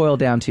does boil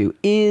down to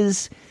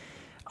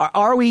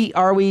are we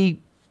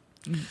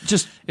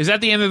just... Is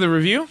that the end of the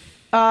review?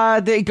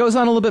 It goes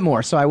on a little bit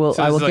more, so I will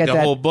like get that.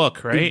 A whole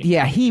book, right?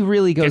 Yeah, he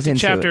really goes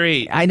into chapter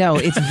 8. I know,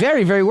 it's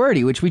very, very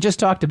wordy, which we just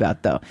talked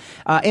about, though.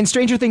 In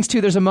Stranger Things 2,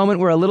 there's a moment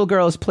where a little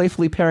girl is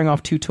playfully pairing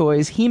off 2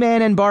 toys,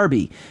 He-Man and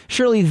Barbie.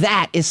 Surely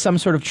that is some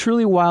sort of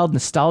truly wild,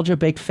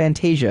 nostalgia-baked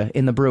fantasia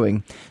in the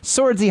brewing.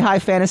 Swordsy high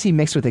fantasy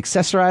mixed with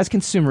accessorized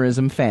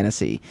consumerism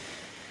fantasy.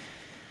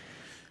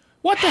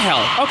 What the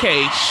hell?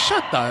 Okay,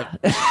 shut the...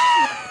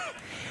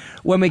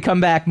 When we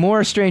come back,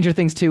 more Stranger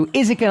Things 2.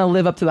 Is it going to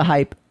live up to the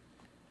hype?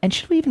 And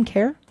should we even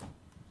care?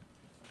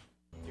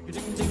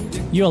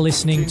 You're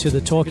listening to the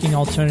Talking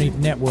Alternative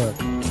Network.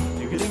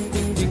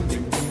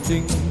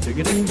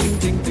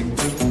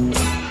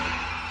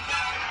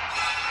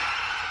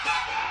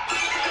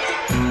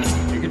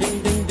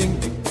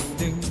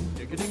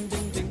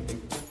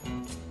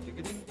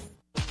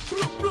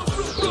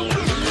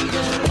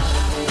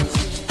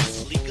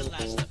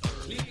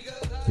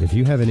 If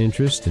you have an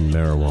interest in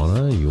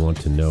marijuana, you want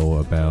to know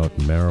about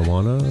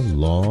marijuana,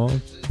 law,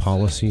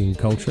 policy, and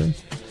culture,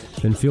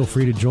 then feel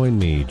free to join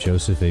me,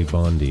 Joseph A.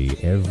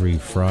 Bondi, every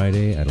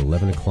Friday at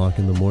 11 o'clock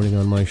in the morning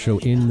on my show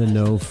In the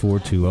Know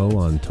 420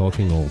 on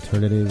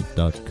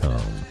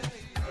TalkingAlternative.com.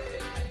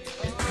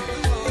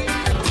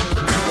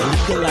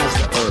 Legalize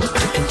the herb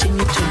to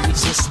continue to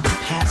resist the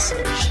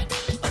passage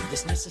of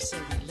this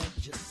necessary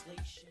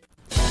legislation.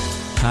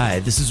 Hi,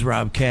 this is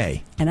Rob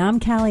Kay. And I'm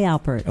Callie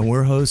Alpert. And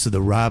we're hosts of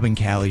The Rob and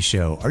Callie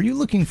Show. Are you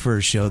looking for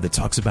a show that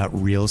talks about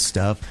real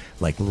stuff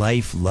like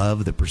life,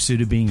 love, the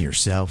pursuit of being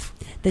yourself?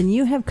 Then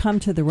you have come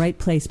to the right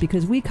place,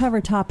 because we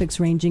cover topics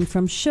ranging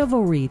from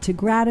chivalry to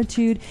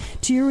gratitude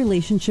to your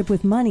relationship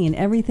with money and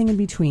everything in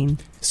between.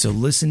 So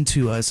listen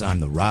to us on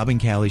The Rob and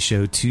Callie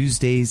Show,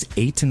 Tuesdays,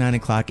 8 to 9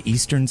 o'clock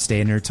Eastern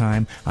Standard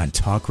Time on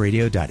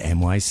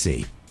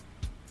talkradio.nyc.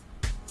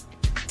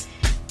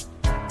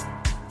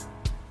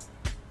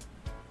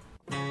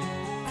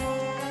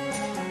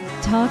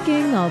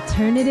 Talking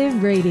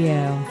Alternative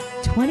Radio,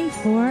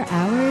 24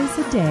 hours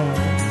a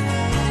day.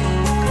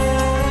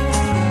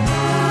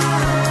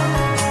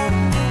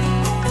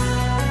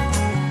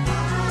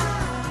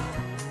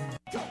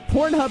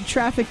 Pornhub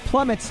traffic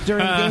plummets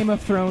during Game of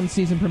Thrones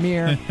season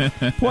premiere.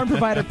 Porn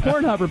provider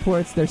Pornhub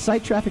reports their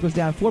site traffic was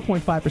down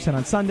 4.5%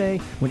 on Sunday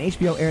when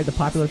HBO aired the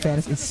popular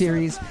fantasy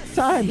series.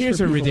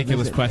 Here's a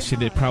ridiculous question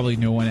that probably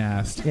no one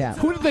asked. Yeah.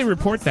 Who did they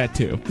report that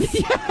to?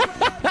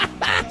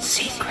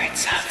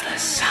 Secrets of the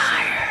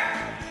Sire.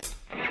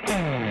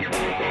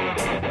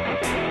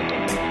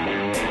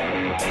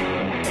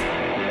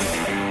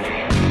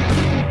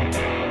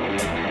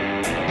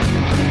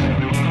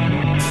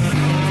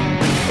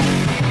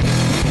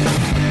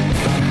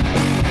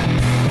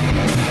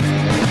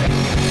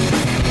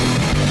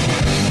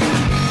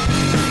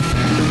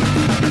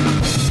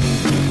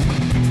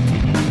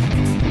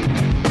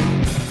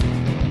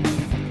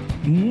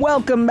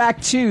 Welcome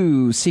back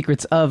to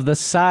Secrets of the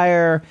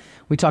Sire.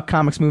 We talk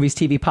comics, movies,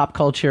 TV, pop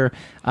culture.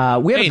 We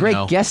have a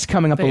great guest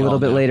coming up a little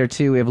bit later,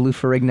 too. We have Lou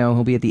Ferrigno,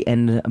 who'll be at the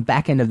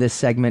back end of this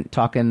segment,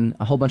 talking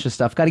a whole bunch of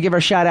stuff. Got to give our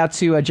shout out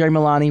to Jerry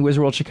Milani,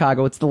 Wizard World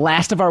Chicago. It's the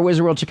last of our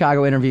Wizard World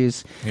Chicago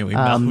interviews. Yeah,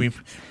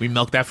 we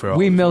milked that for all.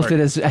 We milked it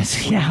as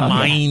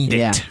mined it.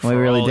 Yeah, we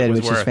really did,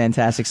 which is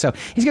fantastic. So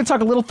he's going to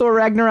talk a little Thor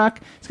Ragnarok.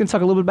 He's going to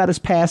talk a little bit about his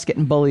past,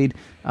 getting bullied.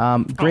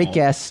 Great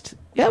guest.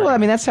 Yeah, well, I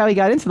mean, that's how he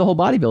got into the whole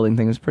bodybuilding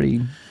thing. It was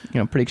pretty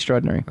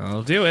extraordinary.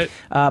 I'll do it.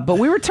 But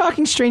we were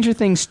talking Stranger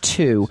Things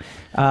 2.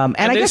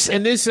 This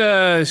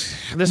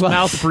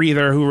mouth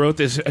breather who wrote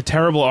this a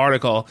terrible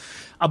article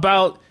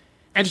about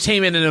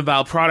entertainment and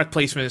about product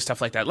placement and stuff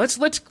like that. Let's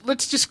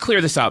just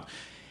clear this up.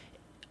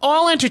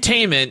 All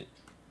entertainment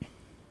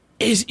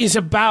is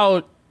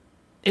about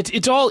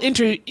it's all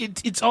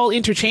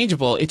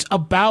interchangeable. It's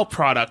about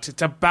product.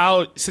 It's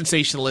about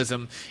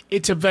sensationalism.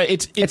 It's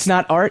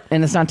not art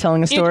and it's not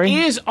telling a story. It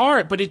is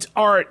art, but it's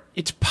art.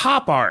 It's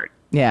pop art.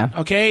 Yeah.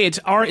 Okay. It's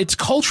art. It's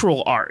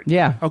cultural art.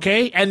 Yeah.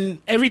 Okay. And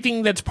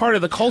everything that's part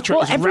of the culture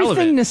is everything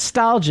relevant.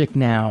 Nostalgic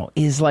now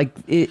is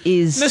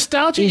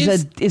nostalgia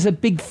is a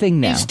big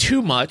thing now. It's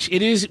too much.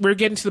 It is. We're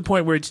getting to the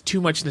point where it's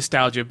too much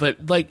nostalgia.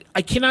 But like,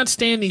 I cannot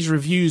stand these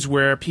reviews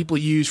where people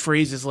use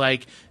phrases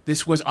like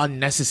 "this was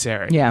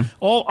unnecessary." Yeah.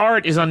 All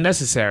art is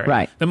unnecessary.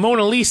 Right. The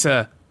Mona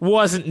Lisa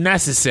wasn't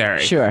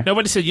necessary. Sure.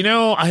 Nobody said,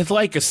 I'd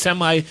like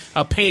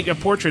a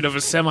portrait of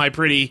a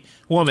semi-pretty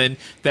woman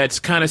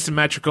that's kind of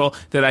symmetrical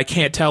that I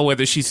can't tell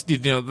whether she's,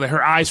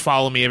 her eyes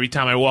follow me every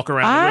time I walk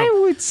around the room.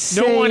 I would say...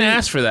 No one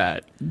asked for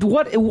that.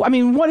 What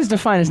is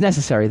defined as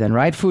necessary then,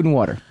 right? Food and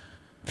water.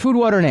 Food,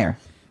 water, and air,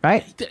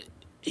 right?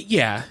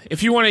 Yeah,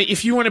 if you want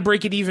to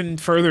break it even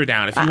further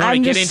down, if you want to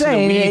get into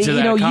the weeds of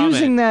that comment.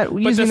 using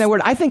that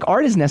word, I think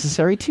art is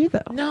necessary too, though.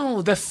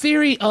 No, the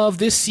theory of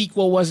this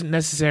sequel wasn't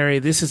necessary,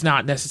 this is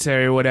not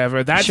necessary, or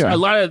whatever. That's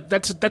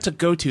that's a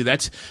go-to.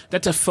 That's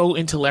a faux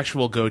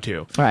intellectual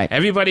go-to. Right.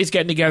 Everybody's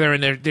getting together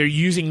and they're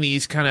using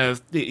these kind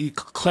of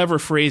clever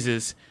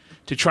phrases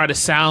to try to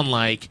sound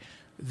like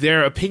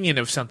their opinion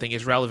of something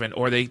is relevant,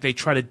 or they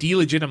try to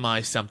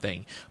delegitimize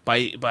something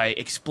by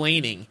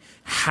explaining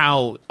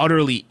how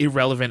utterly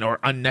irrelevant or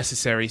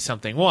unnecessary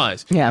something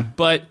was. Yeah.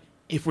 But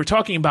if we're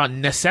talking about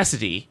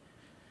necessity,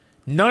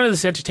 none of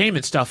this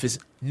entertainment stuff is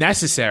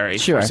necessary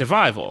for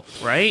survival,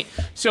 right?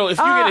 So if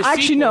you get a sequel,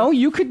 actually, no,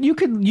 you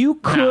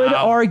could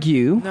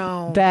argue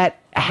that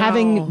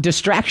having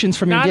distractions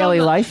from your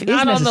daily life is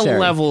necessary. Not on the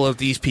level of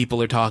these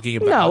people are talking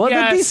about.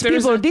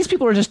 No, these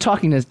people are just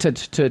talking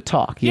to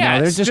talk.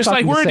 They're just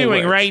like we're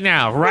doing right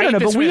now, right? No,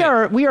 but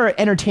we are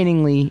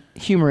entertainingly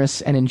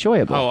humorous and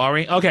enjoyable. Oh, are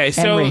we? Okay,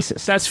 so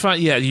racist. That's fun.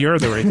 Yeah, you're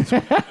the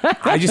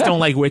racist. I just don't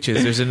like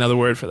witches. There's another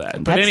word for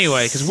that. But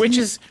anyway, because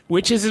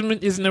witches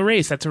isn't a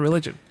race. That's a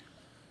religion.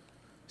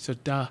 So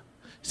duh.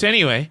 So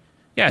anyway,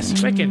 yes,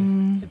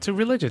 Wiccan. It's a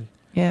religion.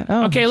 Yeah.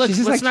 Oh, okay, let's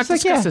not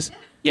discuss this.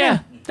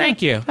 Yeah.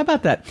 Thank you. How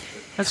about that?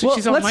 That's what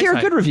she's on let's my hear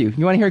side. a good review.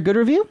 You want to hear a good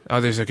review?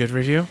 Oh, there's a good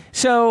review?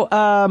 So,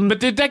 but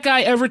did that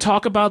guy ever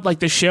talk about like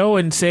the show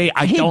and say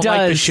I don't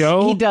like the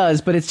show? He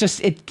does, but it's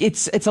just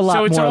it's a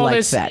lot more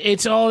like that.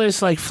 It's all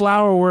this like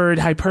flower word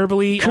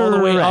hyperbole all the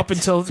way up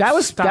until that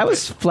was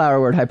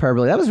flower word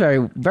hyperbole. That was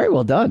very very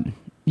well done.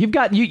 You've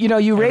got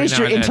you raised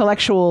your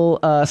intellectual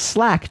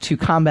slack to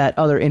combat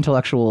other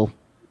intellectual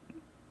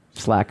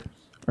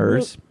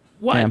slackers.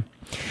 What? Yeah.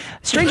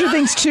 Stranger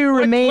Things 2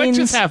 remains.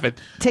 What just happened?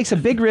 Takes a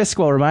big risk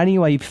while reminding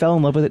you why you fell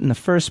in love with it in the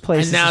first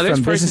place. And now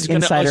this person's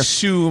going to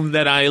assume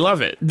that I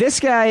love it. This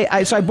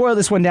guy, so I boiled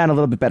this one down a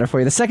little bit better for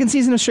you. The second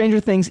season of Stranger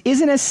Things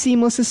isn't as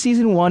seamless as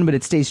season 1, but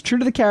it stays true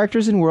to the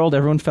characters and world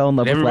everyone fell in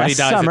love with last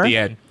summer. Everybody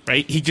dies at the end,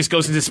 right? He just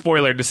goes into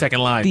spoiler in the second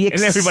line. The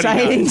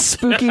exciting,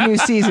 spooky new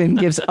season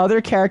gives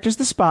other characters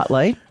the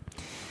spotlight,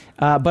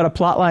 but a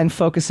plotline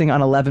focusing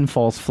on 11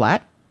 falls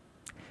flat.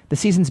 The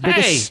season's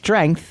biggest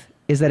strength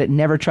is that it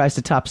never tries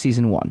to top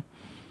season 1.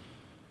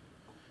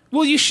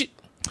 Well, you should.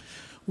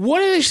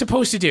 What are they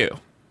supposed to do?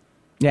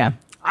 Yeah.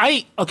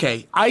 I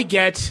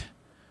get.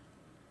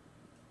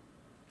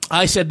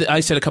 I said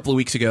a couple of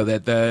weeks ago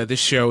that this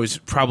show is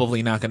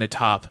probably not going to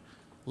top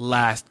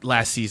last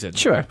season.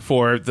 Sure.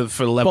 For the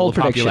level of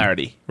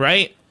popularity,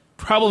 right?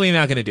 Probably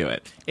not going to do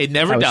it. It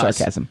never does.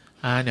 Sarcasm.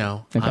 I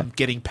know. Okay. I'm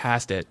getting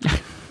past it.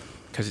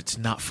 because it's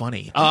not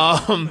funny.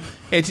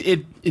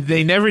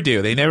 They never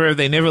do. They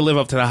never live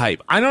up to the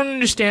hype. I don't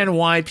understand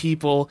why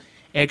people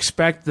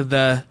expect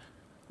the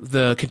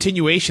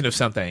continuation of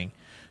something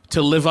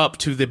to live up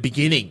to the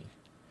beginning.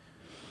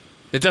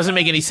 That doesn't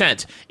make any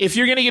sense. If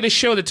you're going to get a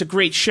show that's a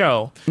great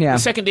show, the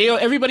second day,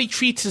 everybody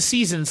treats the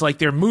seasons like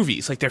they're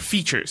movies, like they're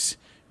features,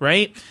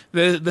 right?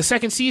 The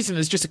second season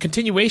is just a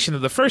continuation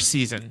of the first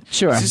season.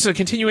 Sure. It's just a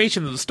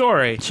continuation of the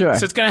story. Sure.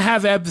 So it's going to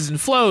have ebbs and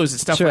flows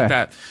and stuff like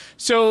that.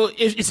 So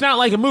it's not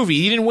like a movie.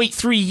 You didn't wait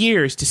 3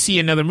 years to see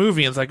another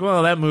movie. It's like,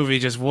 well, that movie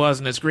just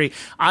wasn't as great.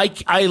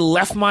 I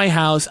left my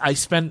house. I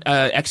spent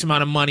X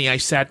amount of money. I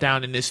sat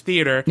down in this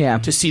theater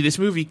to see this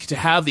movie, to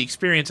have the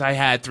experience I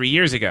had 3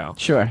 years ago.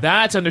 Sure.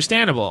 That's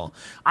understandable.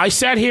 I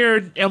sat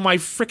here on my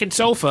freaking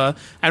sofa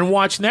and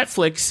watched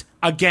Netflix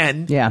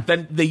again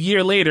then the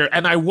year later,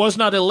 and I was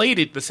not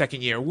elated the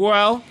second year.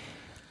 Well,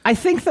 I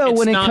think though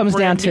when it comes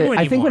down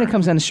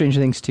to Stranger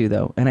Things 2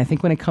 though, and I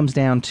think when it comes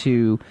down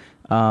to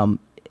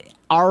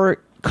our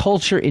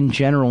culture in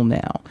general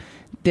now,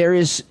 there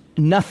is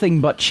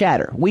nothing but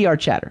chatter. We are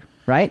chatter.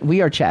 Right,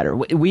 we are chatter.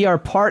 We are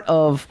part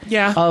of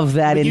that.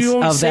 But you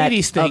always of say that,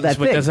 these things, but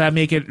thing. does that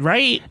make it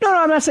right? No,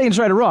 I'm not saying it's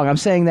right or wrong. I'm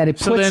saying that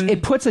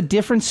it puts a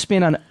different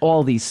spin on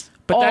all these.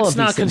 But all that's of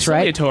not these things,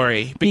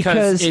 conciliatory, right?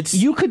 because it's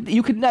you could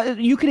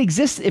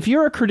exist if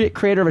you're a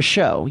creator of a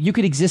show. You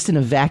could exist in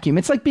a vacuum.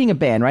 It's like being a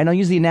band, right? I'll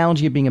use the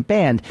analogy of being a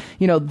band.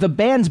 You know, the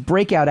band's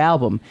breakout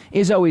album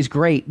is always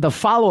great. The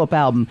follow-up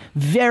album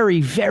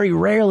very, very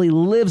rarely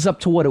lives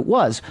up to what it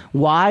was.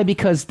 Why?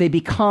 Because they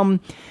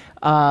become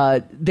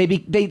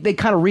they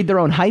kind of read their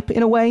own hype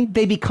in a way.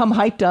 They become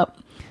hyped up.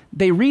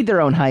 They read their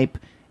own hype.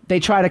 They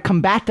try to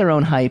combat their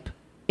own hype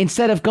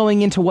instead of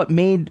going into what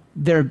made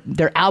their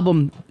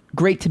album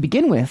great to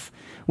begin with,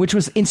 which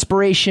was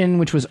inspiration,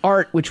 which was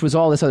art, which was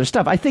all this other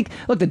stuff. I think,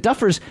 look, the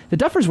Duffers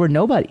were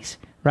nobodies,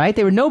 right?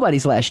 They were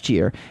nobodies last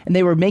year, and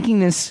they were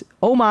making this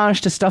homage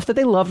to stuff that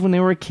they loved when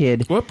they were a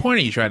kid. What point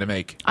are you trying to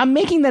make? I'm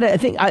making that. I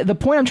think the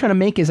point I'm trying to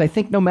make is I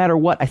think no matter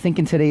what, I think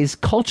in today's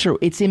culture,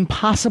 it's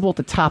impossible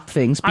to top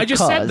things. Because, I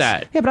just said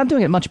that. Yeah, but I'm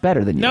doing it much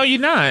better than you. No,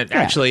 you're not.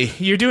 Actually,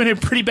 you're doing it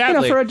pretty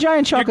badly. For a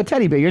giant chocolate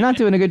teddy bear, you're not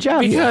doing a good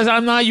job. Because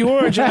I'm not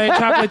your giant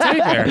chocolate teddy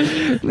bear.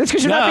 That's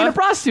because you're not being a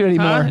prostitute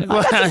anymore. Well,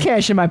 I got some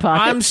cash in my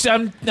pocket.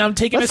 I'm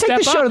taking Let's a step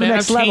take the show up, to the man.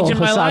 next I'm level, changing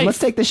my Hassan. life. Let's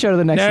take the show to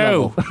the next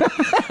level.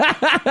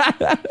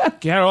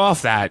 Get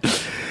off that.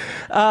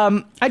 I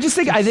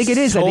think it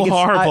is. So I think it's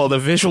horrible. The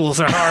visuals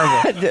are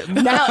horrible.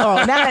 now,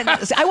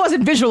 I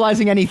wasn't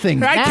visualizing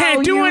anything. I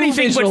can't do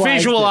anything but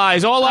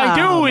visualize. All I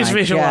do is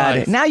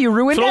visualize. God. Now you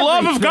ruined For the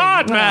love of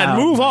God, man,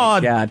 move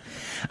on. God.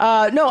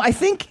 No, I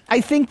think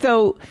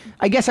though.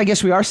 I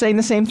guess we are saying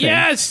the same thing.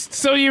 Yes.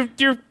 So you're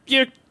killing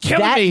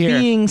me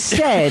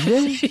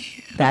here.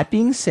 That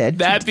being said,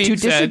 to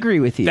disagree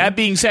with you. That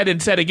being said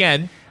and said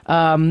again.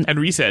 And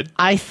resaid.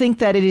 I think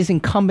that it is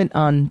incumbent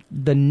on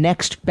the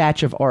next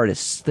batch of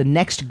artists, the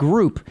next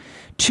group,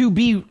 to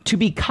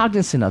be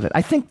cognizant of it.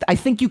 I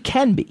think you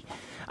can be.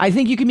 I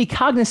think you can be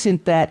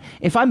cognizant that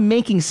if I'm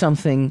making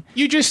something...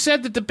 You just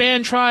said that the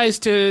band tries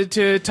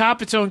to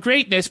top its own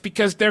greatness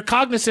because they're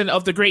cognizant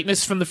of the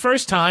greatness from the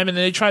first time, and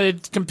then they try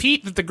to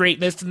compete with the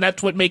greatness, and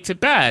that's what makes it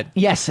bad.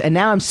 Yes, and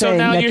now I'm saying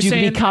that you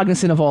can be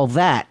cognizant of all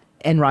that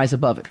and rise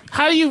above it.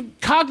 How are you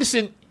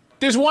cognizant?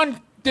 There's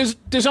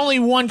only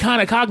one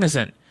kind of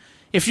cognizant.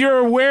 If you're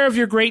aware of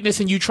your greatness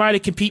and you try to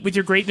compete with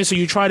your greatness, or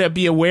you try to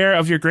be aware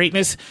of your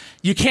greatness,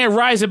 you can't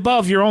rise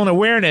above your own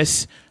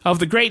awareness of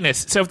the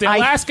greatness. So if the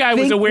last guy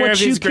was aware of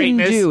his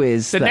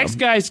greatness, the next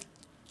guys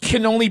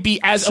can only be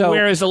as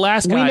aware as the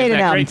last guy. We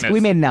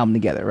made an album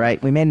together, right?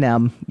 We made an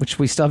album which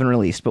we still haven't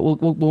released, but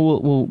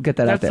we'll get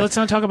that out there. Let's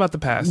not talk about the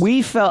past.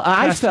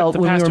 I felt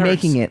when we were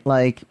making it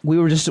like we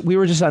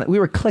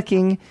were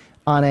clicking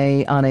on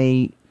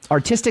a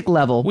artistic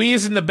level. We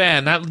as in the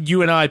band, not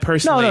you and I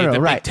personally. No,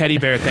 the right. big teddy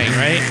bear thing,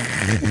 right?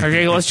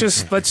 Okay,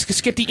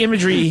 let's get the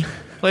imagery.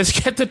 Let's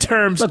get the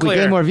terms clear. Look, we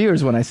gained more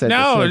viewers when I said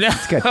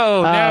this.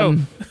 So no.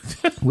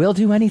 We'll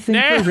do anything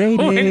for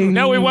ratings.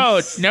 No, we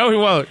won't.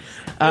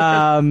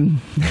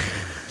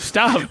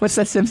 Stop. What's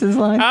that Simpsons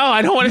line? Oh,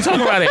 I don't want to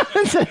talk about it.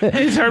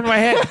 It's hurt my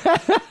head.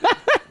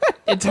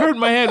 It's hurt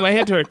my head. My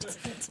head hurts.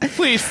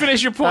 Please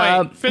finish your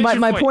point.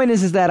 My point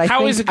is that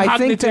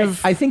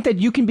I think that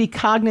you can be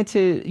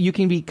cognizant. You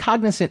can be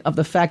cognizant of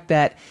the fact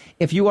that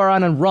if you are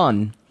on a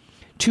run,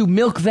 to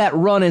milk that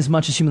run as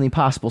much as humanly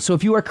possible. So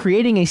if you are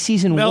creating a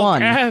season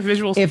one,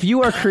 if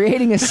you are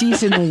creating a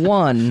season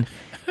one,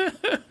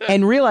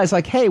 and realize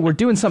like, hey, we're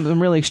doing something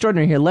really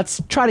extraordinary here.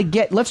 Let's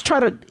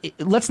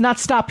not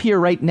stop here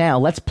right now.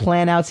 Let's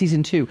plan out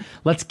season 2.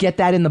 Let's get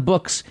that in the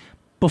books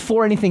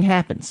before anything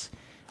happens.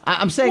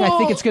 I'm saying I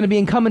think it's going to be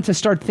incumbent to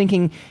start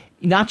thinking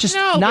Not just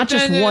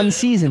one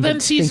season. Then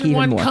but season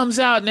one more. comes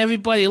out and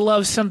everybody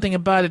loves something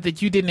about it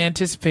that you didn't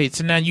anticipate.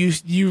 So now you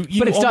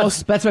But it's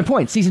almost, done. That's my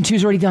point. Season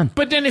 2's already done.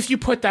 But then if you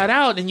put that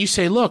out and you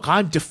say, "Look,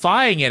 I'm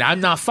defying it. I'm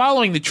not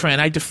following the trend.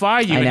 I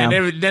defy you,"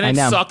 then it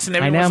sucks, and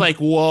everyone's like,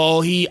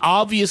 "Whoa, he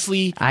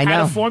obviously had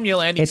a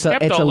formula and he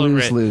stepped all over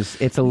it."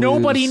 It's a lose.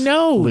 Nobody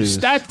knows. Lose.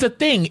 That's the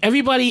thing.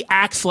 Everybody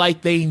acts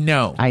like they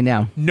know. I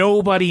know.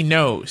 Nobody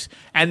knows,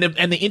 and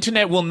the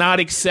internet will not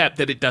accept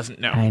that it doesn't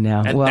know. I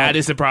know. And that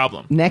is the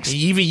problem. Next,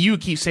 even you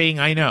keep saying,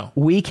 "I know."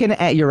 We can.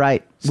 You're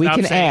right. Stop we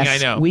can saying, ask. "I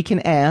know." We can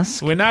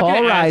ask. We're not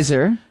Paul gonna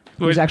Reiser,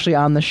 who's actually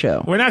on the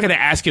show. We're not going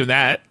to ask him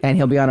that, and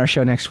he'll be on our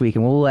show next week,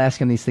 and we'll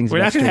ask him these things. We're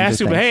not going to ask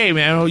him, "Hey,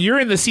 man, you're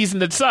in the season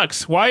that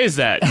sucks. Why is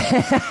that?"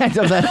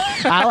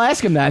 I'll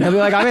ask him that. And he'll be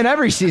like, "I'm in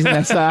every season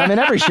that sucks. I'm in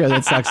every show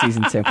that sucks."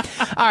 Season 2.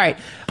 All right.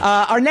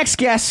 Our next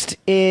guest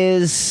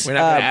is. We're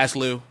not going to ask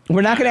Lou.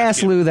 We're not going to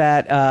ask Lou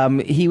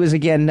that. He was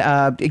again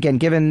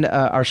given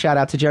our shout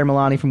out to Jerry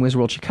Milani from Wizard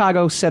World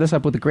Chicago. Set us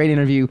up with a great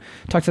interview.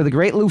 Talked to the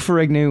great Lou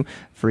Ferrigno.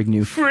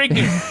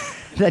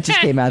 That just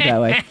came out that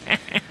way.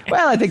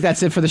 Well, I think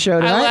that's it for the show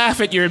tonight. I laugh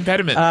at your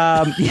impediment.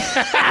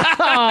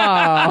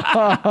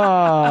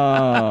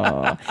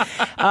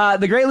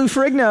 The great Lou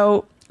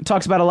Ferrigno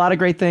talks about a lot of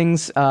great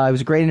things. It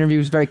was a great interview. It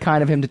was very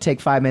kind of him to take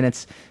 5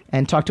 minutes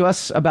and talk to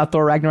us about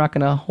Thor Ragnarok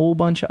and a whole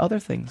bunch of other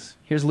things.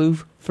 Here's Lou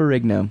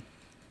Ferrigno.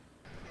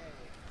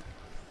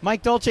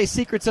 Mike Dolce,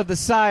 Secrets of the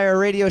Sire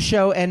radio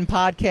show and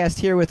podcast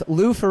here with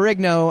Lou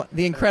Ferrigno,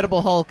 the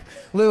Incredible Hulk.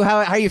 Lou, how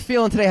are you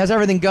feeling today? How's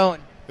everything going?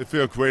 It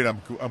feels great.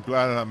 I'm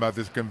glad I'm at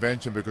this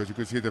convention because you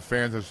can see the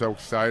fans are so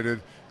excited.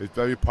 It's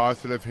very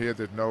positive here.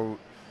 There's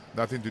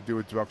nothing to do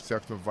with drug,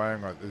 sex, and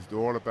violence. It's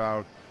all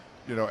about,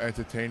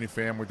 entertaining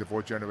families of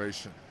all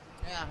generation.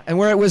 Yeah, and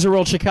we're at Wizard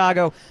World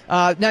Chicago.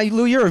 Now,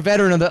 Lou, you're a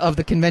veteran of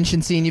the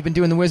convention scene. You've been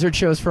doing the Wizard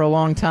shows for a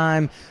long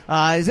time.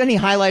 Is there any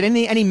highlight,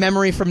 any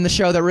memory from the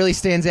show that really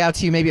stands out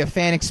to you? Maybe a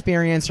fan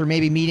experience, or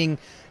maybe meeting,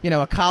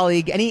 a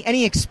colleague.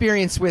 Any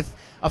experience with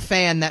a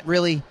fan that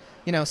really,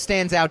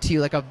 stands out to you,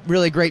 like a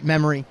really great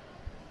memory?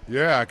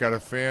 Yeah, I got a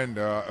fan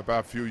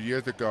about a few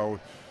years ago.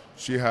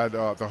 She had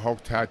the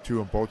Hulk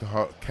tattoo on both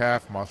her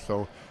calf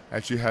muscle,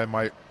 and she had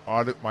my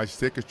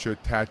signature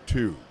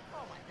tattoo. Oh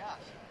my gosh!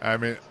 I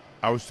mean,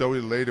 I was so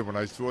elated when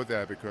I saw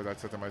that because I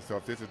said to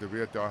myself, "This is the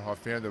real diehard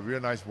fan, the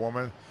real nice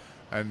woman,"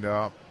 and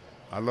I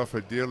love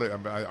her dearly.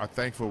 I'm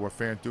thankful when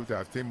fans do that.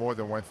 I've seen more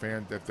than one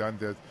fan that's done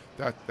this.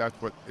 That's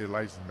what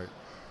enlightens me.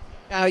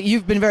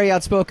 You've been very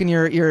outspoken.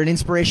 You're an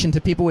inspiration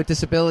to people with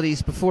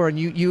disabilities before, and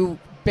you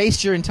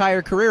based your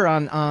entire career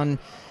on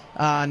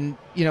kind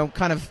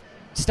of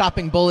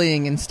stopping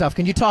bullying and stuff.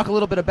 Can you talk a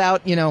little bit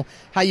about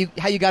how you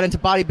got into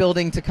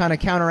bodybuilding to kind of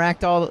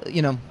counteract all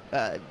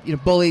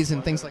bullies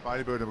and things like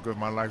that? Bodybuilding because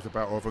my life's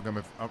about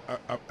overcoming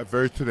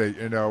adversity,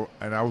 and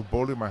I was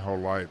bullied my whole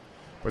life.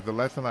 But the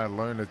lesson I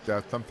learned is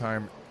that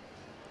sometimes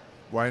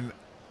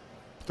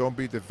don't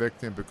be the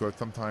victim, because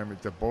sometimes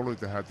it's the bully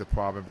that has the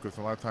problem, because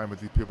a lot of times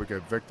these people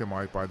get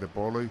victimized by the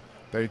bully,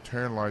 they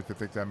internalize to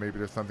think that maybe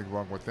there's something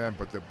wrong with them.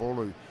 But the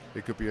bully,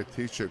 it could be a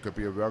teacher, it could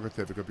be a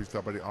relative, it could be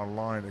somebody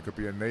online, it could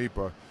be a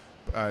neighbor.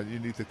 You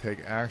need to take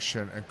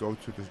action and go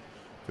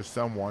to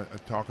someone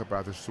and talk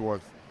about the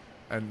source,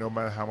 and no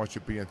matter how much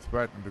you're being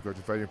threatened, because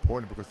it's very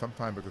important, because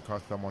sometimes it could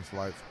cost someone's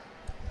life.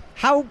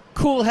 How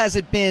cool has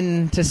it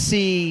been to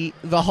see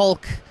the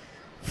Hulk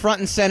front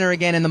and center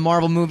again in the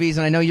Marvel movies?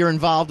 And I know you're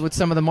involved with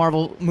some of the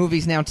Marvel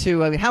movies now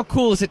too. I mean, how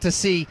cool is it to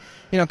see,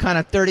 kind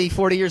of 30,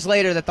 40 years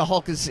later, that the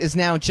Hulk is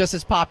now just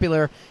as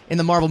popular in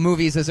the Marvel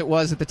movies as it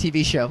was at the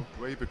TV show?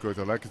 Great, because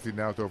the legacy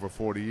now is over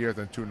 40 years,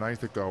 and 2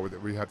 nights ago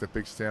we had the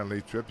big Stan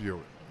Lee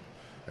tribute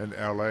in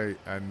L.A.,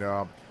 and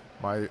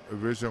my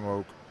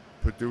original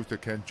producer,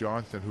 Ken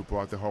Johnson, who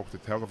brought the Hulk to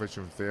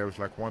television, was there. It was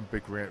like one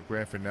big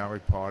grand finale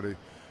party,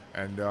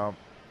 and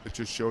it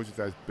just shows you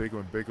that it's bigger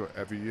and bigger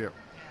every year.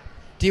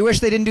 Do you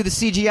wish they didn't do the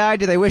CGI?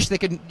 Do they wish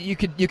you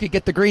could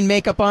get the green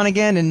makeup on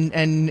again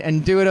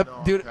and do it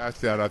up? No, that's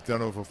that. I've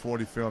done over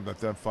 40 films. I've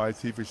done 5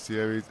 TV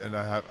series, and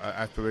I have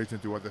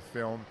aspirations to do other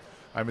films.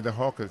 I mean, the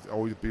Hulk has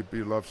always been a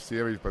beloved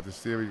series, but the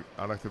series,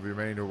 I like to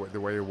remain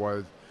the way it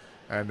was.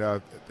 And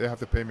they have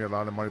to pay me a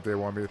lot of money if they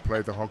want me to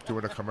play the Hulk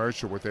doing a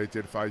commercial, what they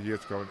did 5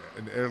 years ago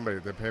in Italy.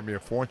 They paid me a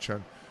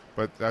fortune,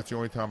 but that's the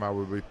only time I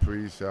would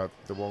reprise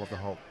the War of the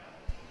Hulk.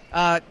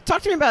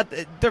 Talk to me about,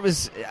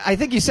 I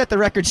think you set the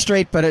record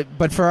straight,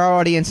 but for our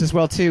audience as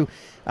well too,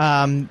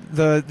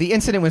 the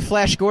incident with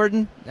Flash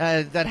Gordon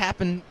that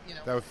happened.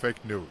 That was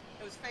fake news.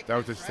 That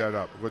was a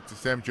setup. With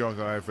Sam Jones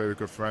and I are a very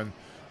good friend.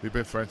 We've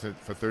been friends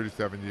for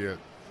 37 years.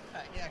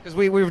 Yeah, because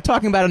we were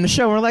talking about it on the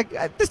show, and we're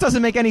like, this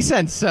doesn't make any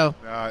sense. So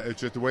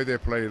it's just the way they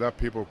play it up.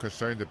 People are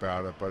concerned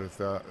about it, but it's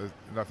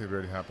nothing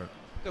really happened.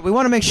 We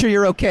want to make sure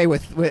you're okay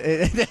with we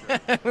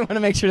want to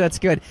make sure that's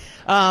good.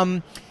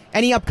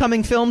 Any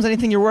upcoming films?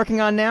 Anything you're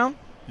working on now?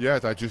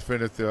 Yes, I just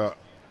finished a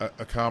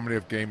comedy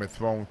of Game of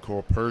Thrones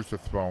called Purge of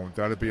Thrones.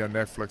 That'll be on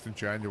Netflix in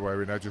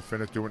January, and I just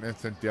finished doing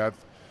Instant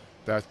Death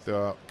that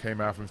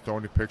came out from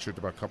Sony Pictures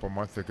about a couple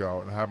months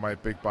ago. And I have my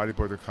big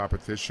bodybuilder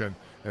competition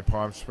in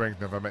Palm Springs,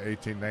 November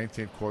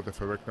 18-19, called the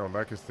Ferrigno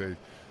Legacy.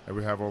 And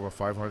we have over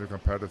 500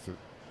 competitors.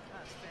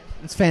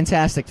 It's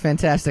fantastic,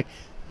 fantastic.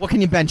 What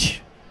can you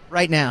bench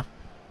right now?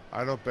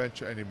 I don't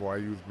bench anymore. I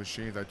use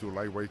machines. I do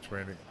lightweight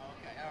training.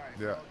 Okay, all right.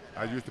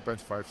 Yeah, I used to bench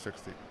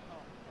 560.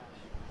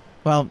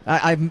 Well,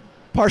 I'm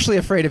partially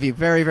afraid of you.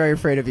 Very, very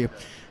afraid of you.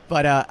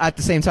 But at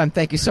the same time,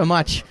 thank you so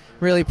much.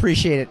 Really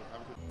appreciate it.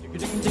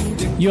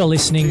 You're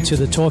listening to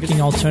the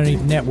Talking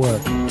Alternative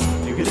Network.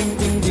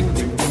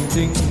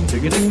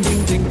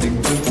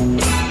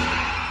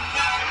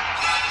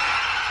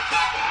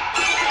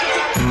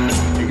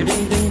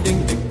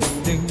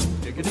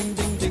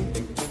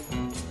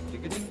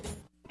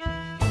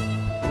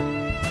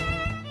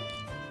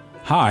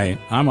 Hi,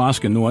 I'm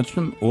Oscar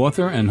Nordstrom,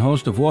 author and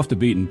host of Off the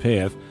Beaten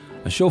Path,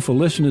 a show for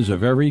listeners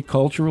of every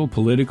cultural,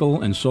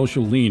 political, and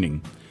social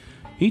leaning.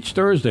 Each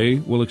Thursday,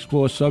 we'll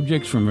explore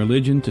subjects from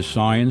religion to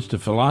science to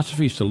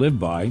philosophies to live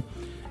by,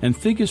 and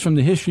figures from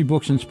the history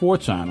books and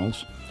sports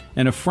annals,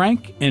 and a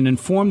frank and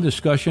informed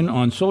discussion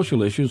on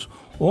social issues,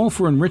 all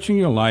for enriching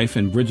your life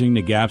and bridging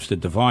the gaps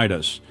that divide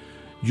us.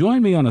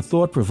 Join me on a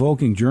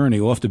thought-provoking journey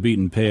off the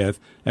beaten path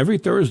every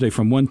Thursday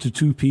from 1 to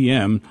 2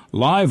 p.m.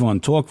 live on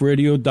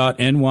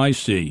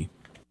talkradio.nyc.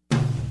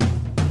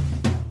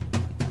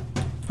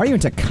 Are you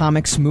into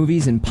comics,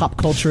 movies, and pop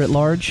culture at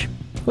large?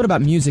 What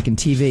about music and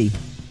TV?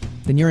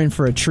 Then you're in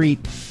for a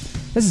treat.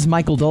 This is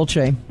Michael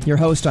Dolce, your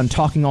host on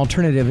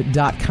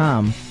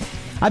TalkingAlternative.com.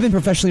 I've been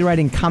professionally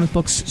writing comic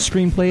books,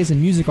 screenplays,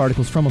 and music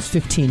articles for almost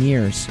 15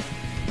 years.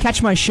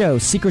 Catch my show,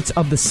 Secrets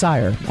of the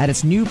Sire, at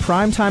its new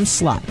primetime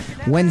slot,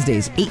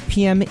 Wednesdays, 8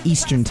 p.m.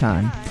 Eastern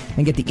Time,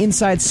 and get the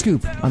inside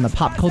scoop on the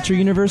pop culture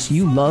universe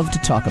you love to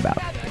talk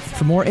about.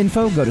 For more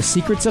info, go to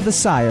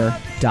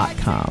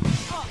secretsofthesire.com.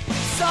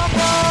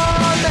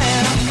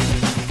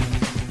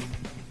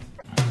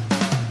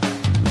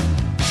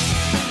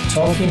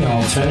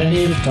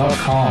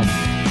 TalkingAlternative.com.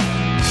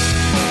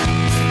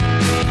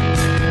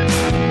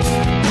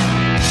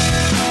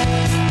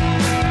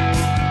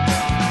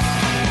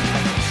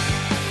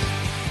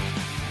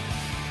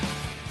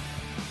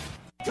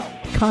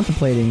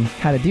 Contemplating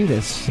how to do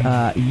this,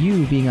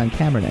 you being on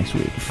camera next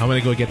week. I'm going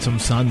to go get some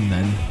sun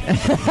then.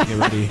 Get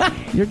ready.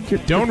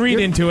 Don't read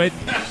into it.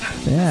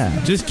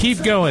 Yeah. Just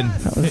keep going.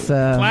 That was, class.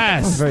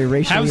 That was very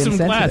racially Have some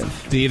insensitive.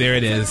 class. See, there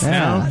it is. Yeah,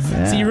 Now,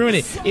 yeah. see, you ruined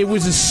it. It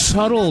was a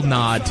subtle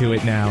nod to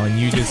it now, and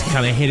you just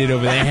kind of hit it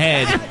over the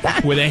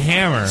head with a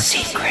hammer.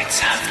 Secrets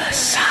of the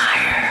Sire.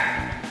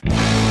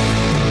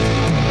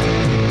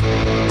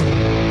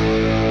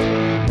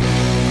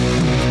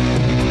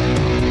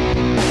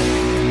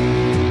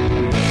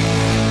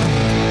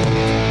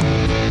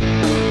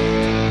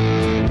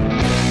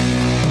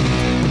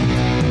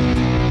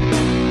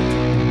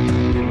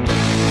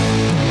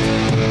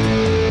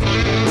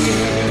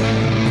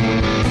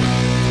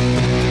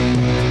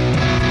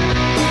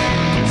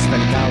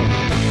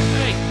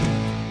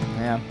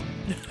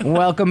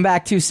 Welcome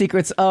back to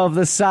Secrets of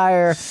the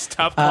Sire.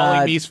 Stop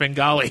calling me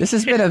Svengali. This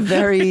has been a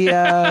very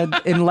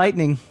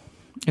enlightening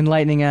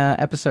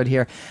episode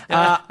here.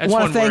 I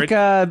want to thank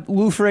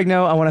Lou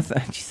Ferrigno. I want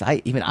to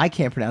I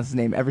can't pronounce his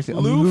name every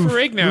single. Lou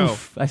Ferrigno.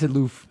 Loof. I said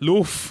Loof.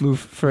 Loof.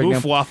 Loof Ferrigno.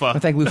 Luftwaffe. I want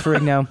to thank Lou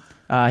Ferrigno.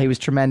 He was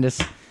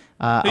tremendous.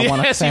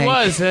 Yes, he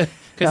was.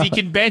 Because he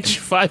can bench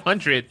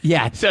 500.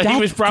 Yeah. So he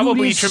was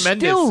probably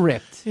tremendous. Still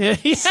ripped. Yeah.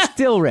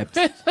 Still ripped.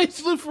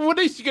 What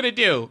is he going to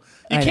do?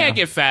 You can't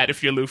get fat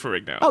if you're Lou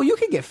Ferrigno. Oh, you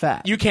can get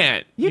fat. You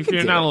can't.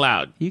 You're not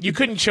allowed. You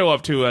couldn't show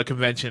up to a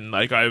convention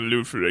like, I'm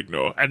Lou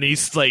Ferrigno. And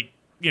he's like,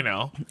 you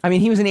know. I mean,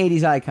 he was an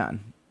 80s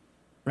icon,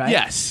 right?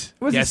 Yes.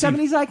 Was yes, he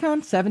 70s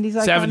icon? 70s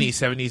icon?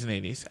 70s and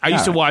 80s. I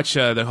used to watch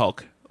the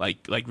Hulk,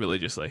 like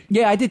religiously.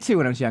 Yeah, I did too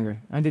when I was younger.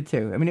 I did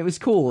too. I mean, it was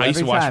cool. I used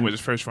to watch him with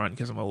his first run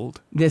because I'm old.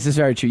 This is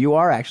very true. You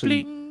are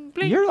actually. Bling,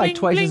 bling, you're like bling,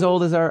 twice bling. as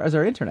old as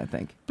our intern, I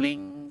think.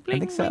 Bling. I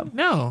think so.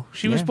 No,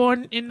 she was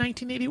born in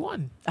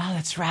 1981. Oh,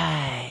 that's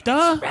right.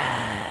 Duh.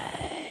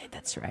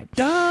 That's right.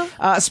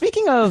 Duh.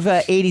 Speaking of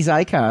 80s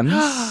icons,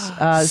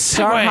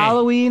 Star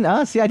Halloween.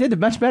 See, I did it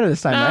much better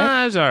this time,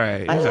 right? It was all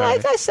right.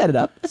 I set it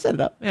up.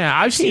 Yeah,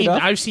 I've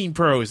seen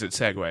pros at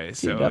Segway,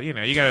 so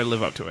you got to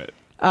live up to it.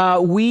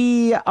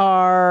 We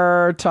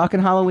are talking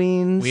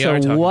Halloween.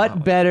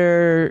 What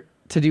better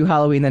to do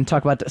Halloween than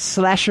talk about the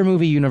slasher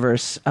movie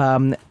universe?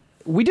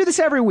 We do this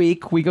every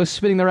week. We go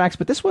spinning the racks,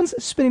 but this one's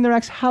Spinning the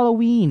Racks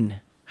Halloween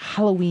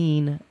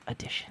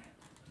edition.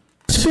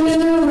 Spinning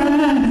the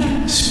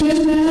rack,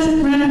 spinning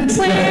the rack.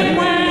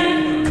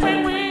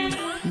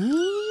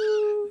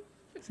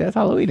 See, that's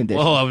Halloween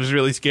edition. Whoa, I was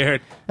really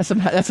scared. That's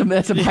some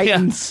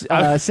heightened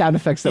sound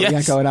effects that we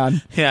got going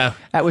on. Yeah,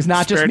 that was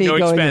not just me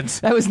going. Expense.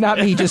 That was not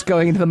me just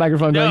going into the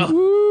microphone going.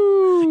 Woo.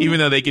 Even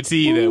though they could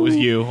see that it was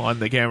you on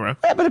the camera.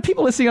 Yeah, but if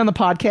people listening on the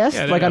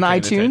podcast, like on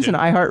iTunes and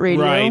iHeartRadio,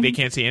 right? They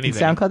can't see anything.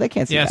 SoundCloud, they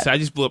can't see. Yes, I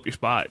just blew up your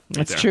spot.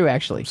 That's true,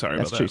 actually. I'm sorry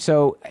That's about true. that.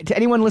 So, to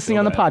anyone listening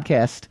on the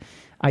podcast,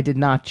 I did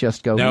not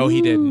just go. No,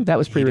 he didn't. That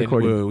was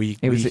pre-recorded.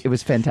 It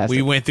was fantastic.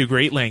 We went through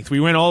great length. We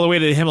went all the way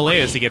to the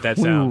Himalayas to get that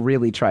sound. We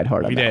really tried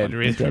hard on that one. We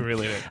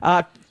really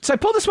did. So I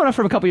pulled this one up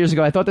from a couple years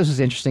ago. I thought this was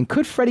interesting.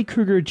 Could Freddy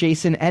Krueger,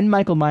 Jason, and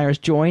Michael Myers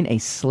join a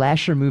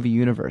slasher movie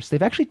universe?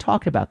 They've actually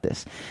talked about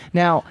this.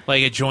 Now,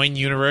 like a joint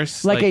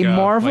universe? Like a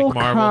Marvel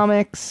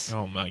Comics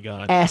oh my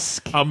God.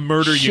 esque a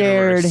murder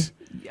shared universe.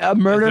 A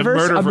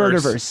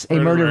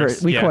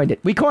murderverse. We coined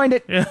it. We coined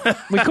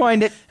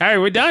it. All right,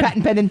 we're done.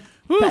 Patent pending.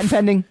 Patent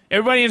pending.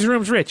 Everybody in this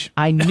room's rich.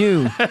 I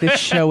knew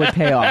this show would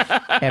pay off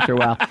after a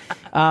while.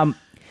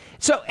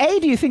 So, A,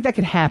 do you think that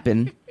could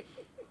happen?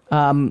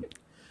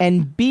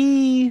 And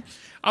B,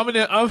 I'm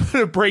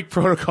gonna break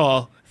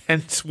protocol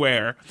and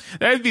swear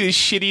that would be the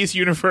shittiest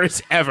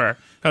universe ever.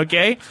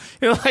 Okay,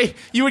 like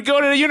you would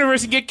go to the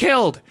universe and get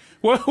killed.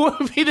 What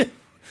would be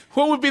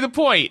the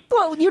point?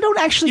 Well, you don't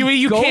actually.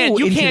 You can't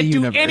do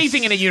universe.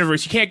 anything in a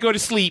universe. You can't go to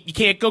sleep. You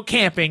can't go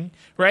camping.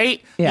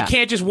 Right? Yeah. You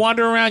can't just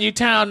wander around your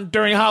town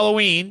during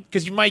Halloween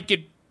because you might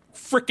get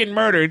frickin'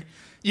 murdered.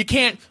 You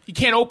can't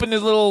open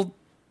the little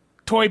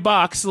toy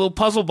box, the little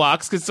puzzle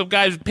box, because some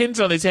guy with pins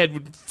on his head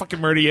would fucking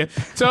murder you.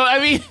 So I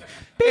mean,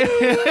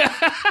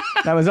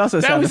 that was also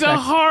that'd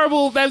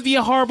be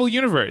a horrible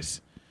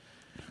universe.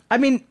 I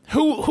mean,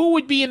 who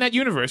would be in that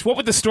universe? What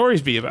would the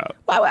stories be about?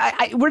 Well,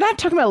 we're not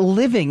talking about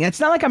living.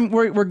 It's not like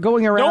we're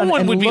going around. No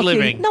one would be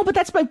living. No, but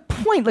that's my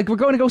point. Like we're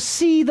going to go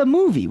see the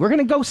movie. We're going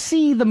to go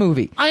see the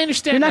movie. I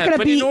understand. You're not going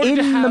to be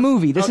in the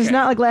movie. This is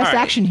not like Last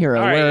Action Hero,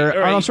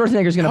 where Arnold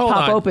Schwarzenegger is going to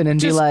pop open and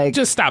be like,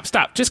 "Just stop.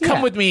 Just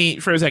come with me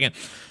for a second."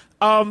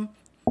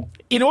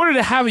 In order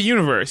to have a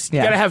universe, you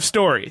got to have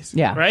stories,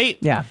 right?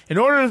 Yeah. In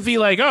order to be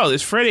like, oh,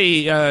 this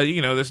Freddy,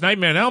 this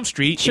Nightmare on Elm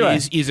Street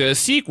is a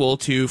sequel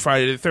to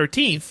Friday the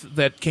 13th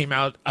that came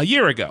out a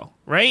year ago,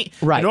 right?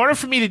 Right. In order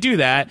for me to do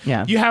that,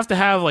 you have to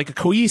have like a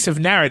cohesive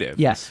narrative.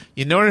 Yes.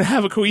 In order to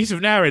have a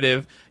cohesive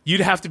narrative,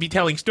 you'd have to be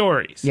telling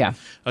stories. Yeah.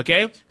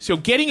 Okay. So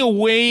getting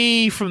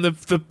away from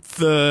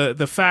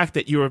the fact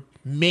that your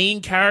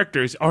main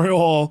characters are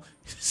all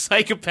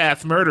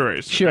psychopath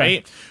murderers,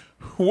 right?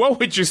 What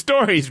would your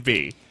stories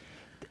be?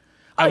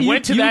 I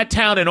went to that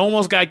town and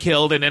almost got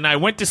killed, and then I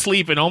went to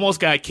sleep and almost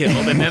got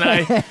killed, and then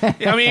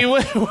I mean,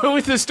 what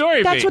would the story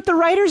be? That's what the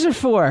writers are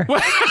for.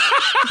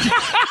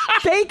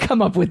 They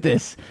come up with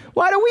this.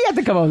 Why do we have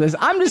to come up with this?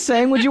 I'm just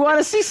saying, would you want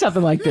to see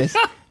something like this?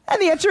 And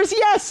the answer is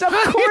yes, of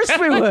course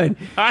we would.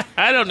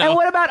 I don't know. And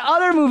what about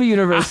other movie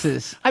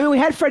universes? I mean, we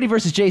had Freddy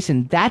vs.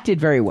 Jason. That did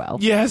very well.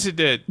 Yes, it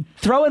did.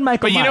 Throw in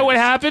Michael Myers. But you know what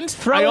happened?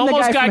 I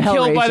almost got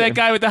killed by that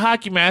guy with the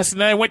hockey mask, and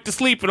then I went to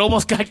sleep and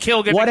almost got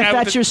killed. What if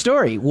that's your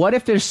story? What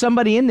if there's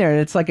somebody in there and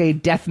it's like a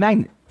death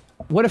magnet?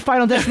 What if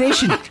Final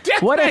Destination?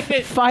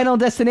 If Final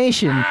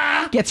Destination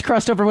gets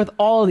crossed over with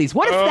all of these?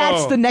 What if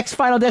that's the next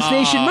Final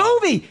Destination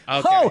movie?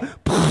 Okay.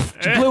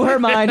 Blew her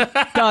mind.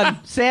 Done.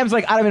 Sam's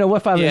like, I don't even know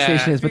what Final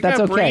Destination is, but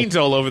that's okay. Brains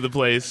all over the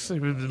place. His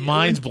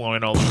mind's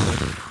blowing all over the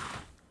place.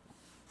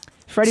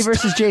 Freddy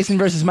versus Jason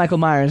versus Michael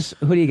Myers.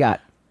 Who do you got?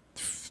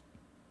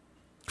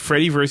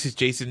 Freddy versus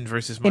Jason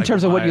versus Michael Myers. In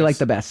terms of what you like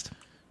the best.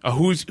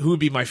 Who would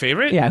be my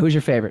favorite? Yeah, who's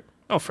your favorite?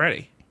 Oh,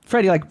 Freddy.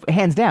 Freddy, like,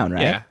 hands down,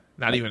 right? Yeah.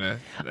 Not even a...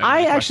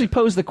 I actually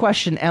posed the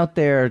question out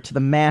there to the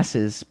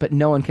masses, but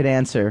no one could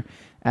answer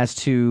as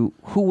to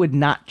who would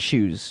not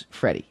choose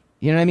Freddy.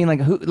 You know what I mean?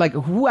 Like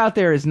who out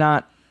there is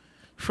not...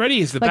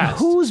 Freddy is the best.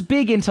 Who's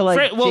big into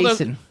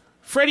Jason?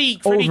 Freddy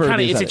kind of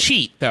is a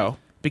cheat, though,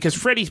 because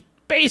Freddy's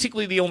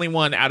basically the only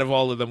one out of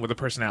all of them with a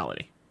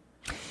personality.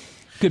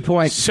 Good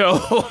point. So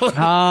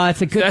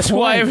it's a good. That's point.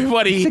 Why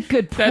everybody. It's a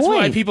good point. That's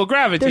why people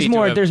gravitate. There's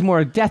more. to him. There's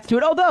more depth to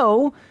it.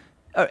 Although,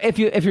 if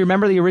you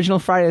remember the original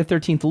Friday the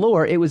 13th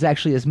lore, it was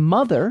actually his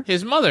mother.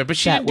 His mother, but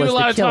she didn't do a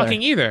lot of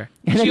talking either.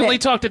 She only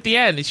talked at the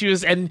end,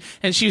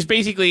 and she was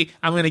basically,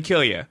 "I'm going to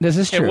kill you." This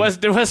is true.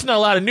 There wasn't a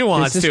lot of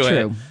nuance to true.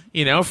 it.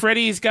 You know,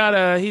 Freddy's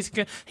got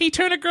he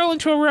turned a girl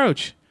into a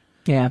roach.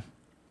 Yeah.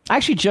 I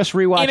actually just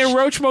rewatched in a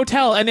roach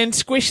motel and then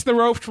squished the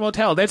roach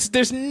motel.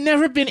 There's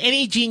never been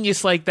any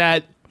genius like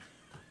that.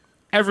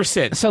 Ever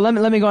since. So let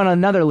me go on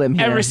another limb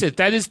here. Ever since.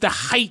 That is the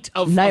height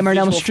of Nightmare on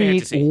Elm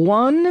Street fantasy.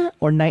 1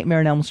 or Nightmare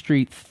on Elm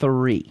Street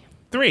 3?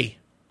 3.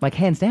 Like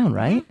hands down,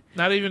 right?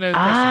 Not even a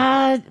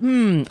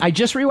question. I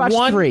just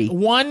rewatched 3.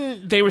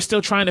 1, they were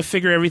still trying to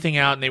figure everything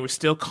out, and they were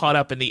still caught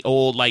up in the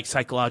old like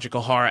psychological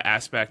horror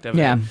aspect of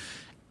it.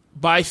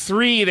 By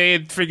 3, they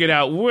had figured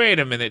out, wait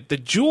a minute, the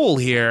jewel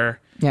here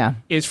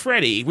is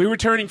Freddy. We were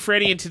turning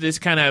Freddy into this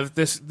kind of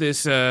this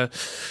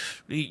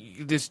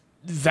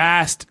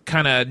vast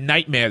kind of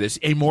nightmare, this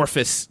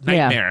amorphous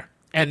nightmare.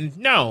 And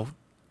no,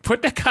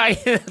 put that guy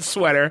in a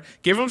sweater,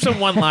 give him some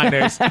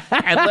one-liners,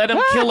 and let him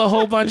kill a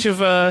whole bunch of,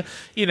 the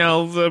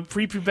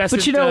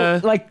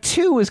prepubescent... But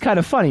 2 is kind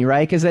of funny,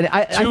 right? Because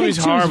I think 2 is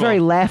very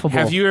laughable.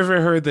 Have you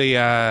ever heard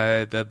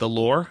the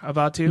lore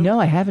about 2? No,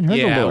 I haven't heard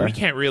the lore. Yeah, we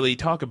can't really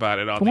talk about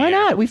it on Why the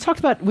air. not? We've talked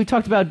about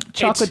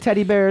chocolate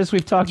teddy bears.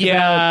 We've talked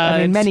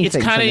about many things.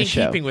 It's kind of in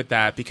show. keeping with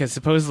that because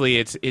supposedly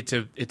it's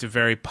a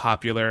very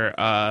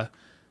popular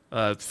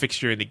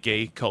fixture in the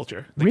gay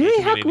culture.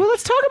 Really? Well,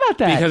 let's talk about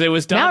that. Because it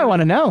was done. Now I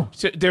want to know.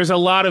 So there's a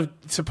lot of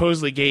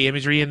supposedly gay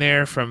imagery in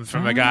there from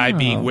a guy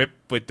being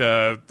whipped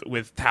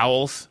with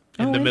towels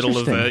in the middle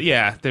of the.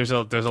 Yeah, there's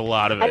a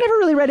lot of it. I never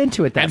really read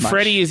into it that much. And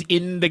Freddy is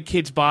in the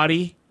kid's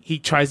body. He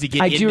tries to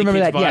get in the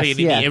kid's body, yes,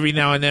 and every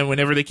now and then,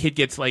 whenever the kid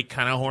gets like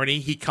kind of horny,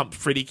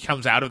 Freddy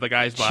comes out of the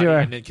guy's body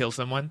and then kills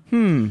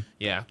someone.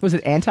 Yeah. Was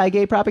it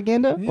anti-gay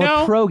propaganda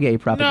or pro-gay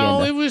propaganda?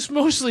 No, it was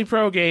mostly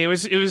pro-gay. It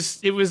was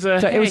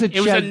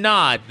a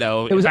nod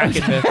though. It was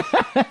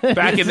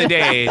back in the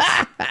days.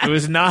 It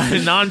was not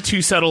a non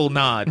too subtle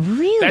nod.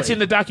 Really? That's in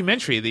the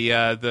documentary. The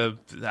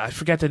I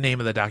forget the name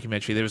of the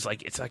documentary. There was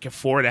it's like a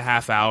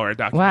 4.5 hour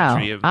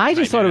documentary. Wow. I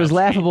just thought it was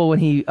laughable when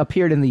he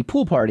appeared in the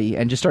pool party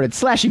and just started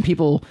slashing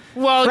people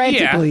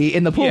frantically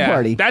in the pool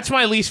party. That's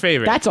my least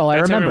favorite. That's all I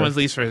remember. Everyone's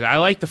least favorite. I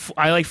like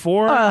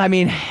 4. I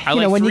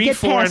like when 3, you get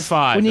 4, past, and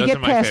 5. When you Those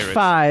get past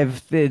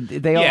 5,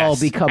 they all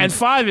become. And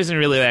 5 isn't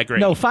really that great.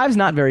 No, 5's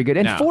not very good,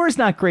 and 4 is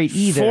not great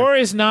either. 4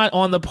 is not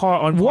on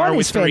par 1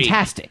 with 3.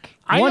 Fantastic.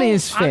 1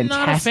 is fantastic.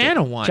 I'm not a fan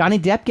of 1. Johnny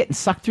Depp getting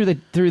sucked through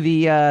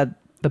the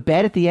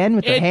bed at the end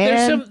with the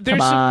hand.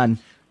 Come on.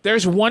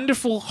 There's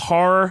wonderful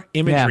horror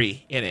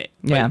imagery in it.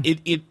 But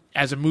it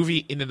as a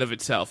movie in and of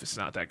itself, it's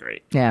not that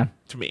great. Yeah.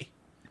 To me.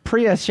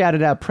 Priya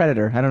shouted out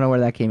Predator. I don't know where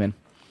that came in.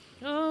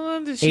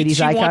 80s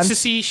icons. Wants to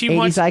see. She 80s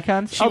wants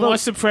icons. She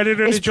wants the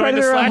Predator to join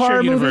the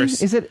slasher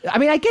universe. Movie? Is it? I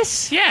mean, I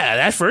guess. Yeah,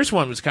 that first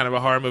one was kind of a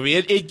horror movie.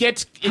 It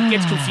gets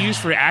confused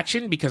for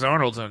action because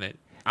Arnold's on it.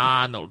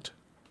 Arnold.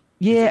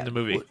 Yeah, in the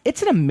movie.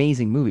 It's an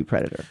amazing movie,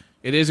 Predator.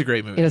 It is a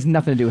great movie. It has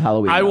nothing to do with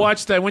Halloween. I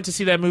went to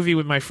see that movie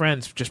with my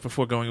friends just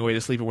before going away to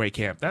sleepaway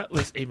camp. That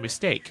was a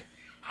mistake.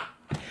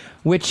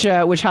 Which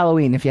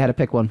Halloween, if you had to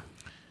pick one?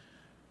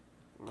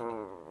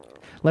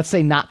 Let's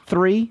say not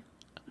 3.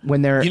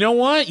 When they're, you know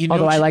what?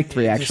 Although I like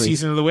 3 actually.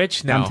 Season of the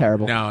Witch. No, I'm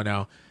terrible.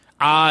 No.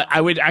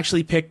 I would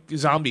actually pick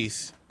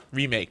Zombies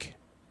remake,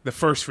 the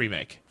first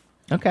remake.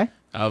 Okay.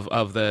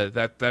 Of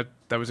that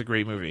was a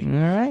great movie. All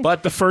right.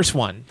 But the first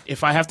one,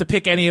 if I have to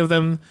pick any of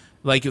them,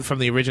 like from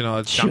the original,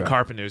 it's John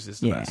Carpenter's is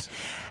the best.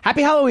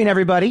 Happy Halloween,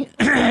 everybody.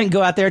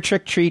 Go out there,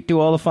 trick, treat,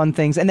 do all the fun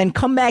things. And then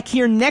come back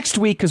here next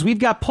week because we've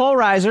got Paul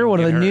Reiser, one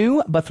of the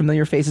new but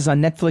familiar faces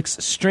on Netflix,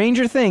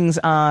 Stranger Things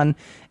on.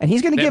 And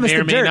he's going to give us the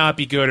dirt. May or may not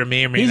be good or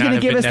may or may he's not gonna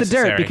have give been us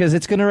necessary. the dirt because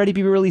it's going to already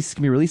be released. It's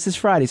going to be released this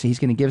Friday, so he's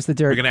going to give us the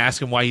dirt. We're going to ask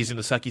him why he's in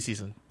the sucky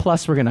season.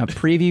 Plus, we're going to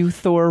preview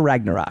Thor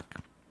Ragnarok.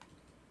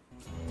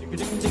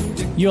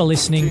 You're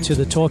listening to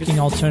the Talking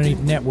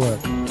Alternative Network.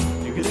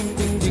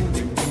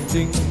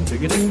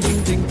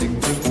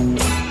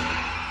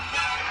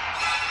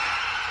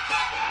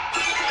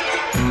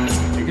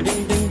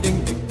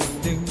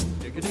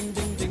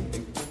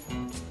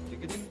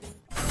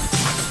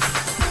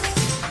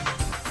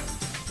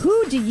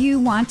 Who do you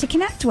want to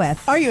connect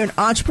with? Are you an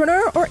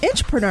entrepreneur or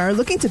intrapreneur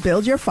looking to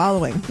build your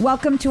following?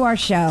 Welcome to our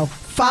show.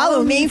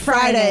 Follow Me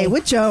Friday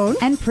with Joan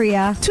and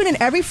Priya. Tune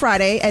in every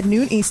Friday at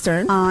noon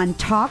Eastern on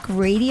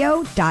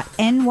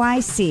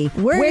talkradio.nyc.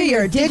 We're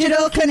your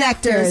digital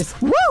connectors.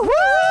 Woo woo!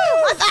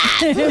 What's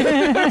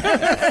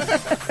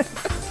that?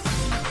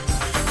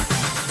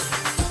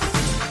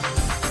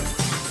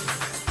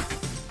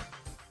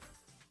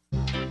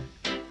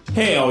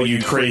 Hey, all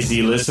you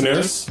crazy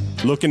listeners.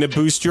 Looking to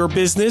boost your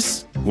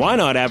business? Why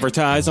not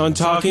advertise on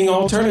Talking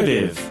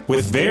Alternative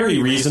with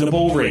very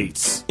reasonable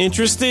rates?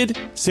 Interested?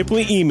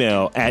 Simply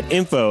email at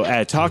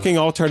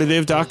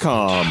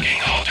info@talkingalternative.com.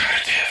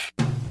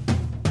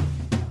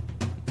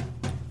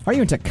 Are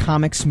you into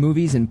comics,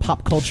 movies, and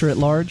pop culture at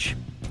large?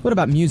 What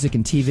about music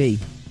and TV?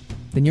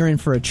 Then you're in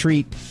for a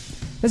treat.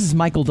 This is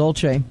Michael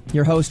Dolce,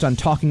 your host on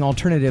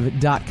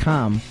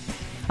talkingalternative.com.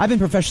 I've been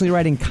professionally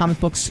writing comic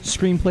books,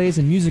 screenplays,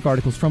 and music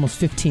articles for almost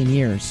 15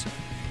 years.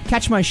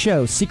 Catch my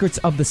show, Secrets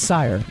of the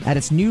Sire, at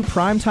its new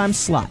primetime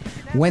slot,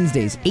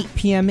 Wednesdays, 8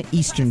 p.m.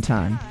 Eastern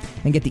Time,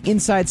 and get the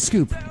inside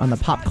scoop on the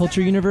pop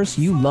culture universe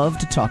you love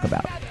to talk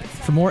about.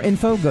 For more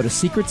info, go to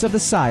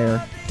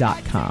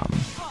secretsofthesire.com.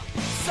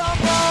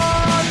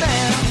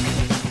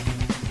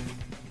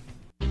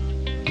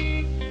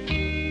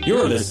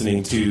 You're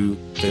listening to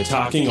the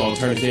Talking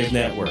Alternative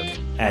Network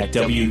at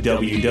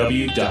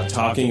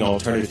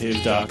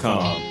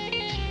www.talkingalternative.com.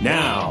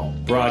 Now,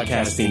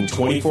 broadcasting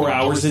 24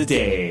 hours a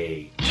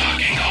day.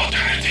 Talking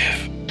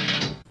Alternative.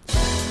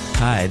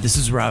 Hi, this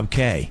is Rob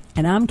Kay.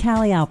 And I'm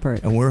Callie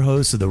Alpert. And we're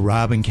hosts of The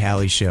Rob and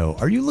Callie Show.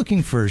 Are you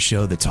looking for a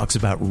show that talks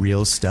about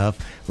real stuff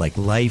like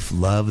life,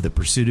 love, the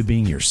pursuit of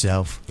being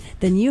yourself?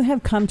 Then you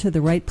have come to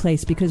the right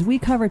place because we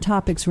cover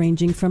topics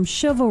ranging from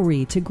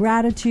chivalry to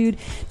gratitude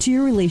to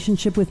your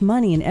relationship with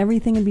money and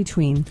everything in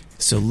between.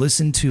 So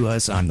listen to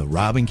us on The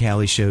Rob and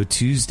Callie Show,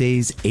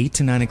 Tuesdays, 8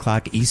 to 9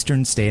 o'clock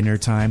Eastern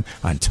Standard Time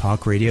on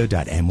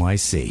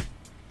talkradio.nyc.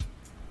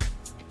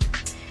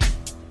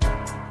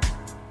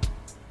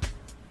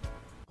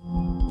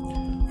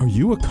 Are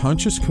you a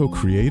conscious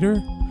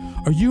co-creator?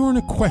 Are you on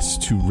a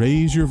quest to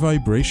raise your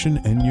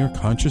vibration and your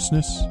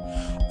consciousness?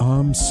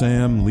 I'm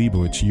Sam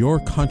Leibowitz, your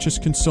conscious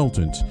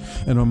consultant,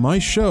 and on my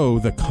show,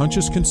 The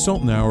Conscious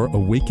Consultant Hour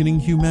Awakening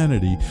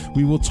Humanity,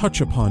 we will touch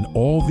upon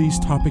all these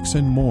topics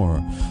and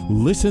more.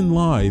 Listen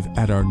live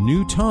at our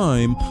new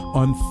time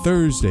on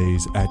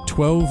Thursdays at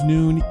 12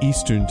 noon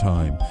Eastern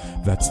Time.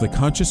 That's The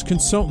Conscious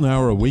Consultant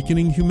Hour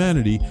Awakening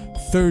Humanity,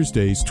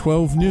 Thursdays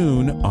 12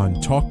 noon on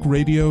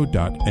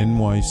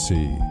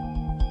talkradio.nyc.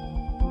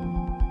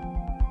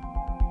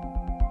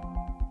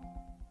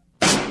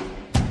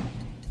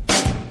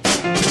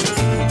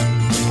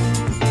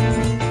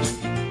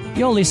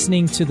 You're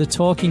listening to the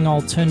Talking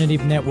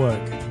Alternative Network.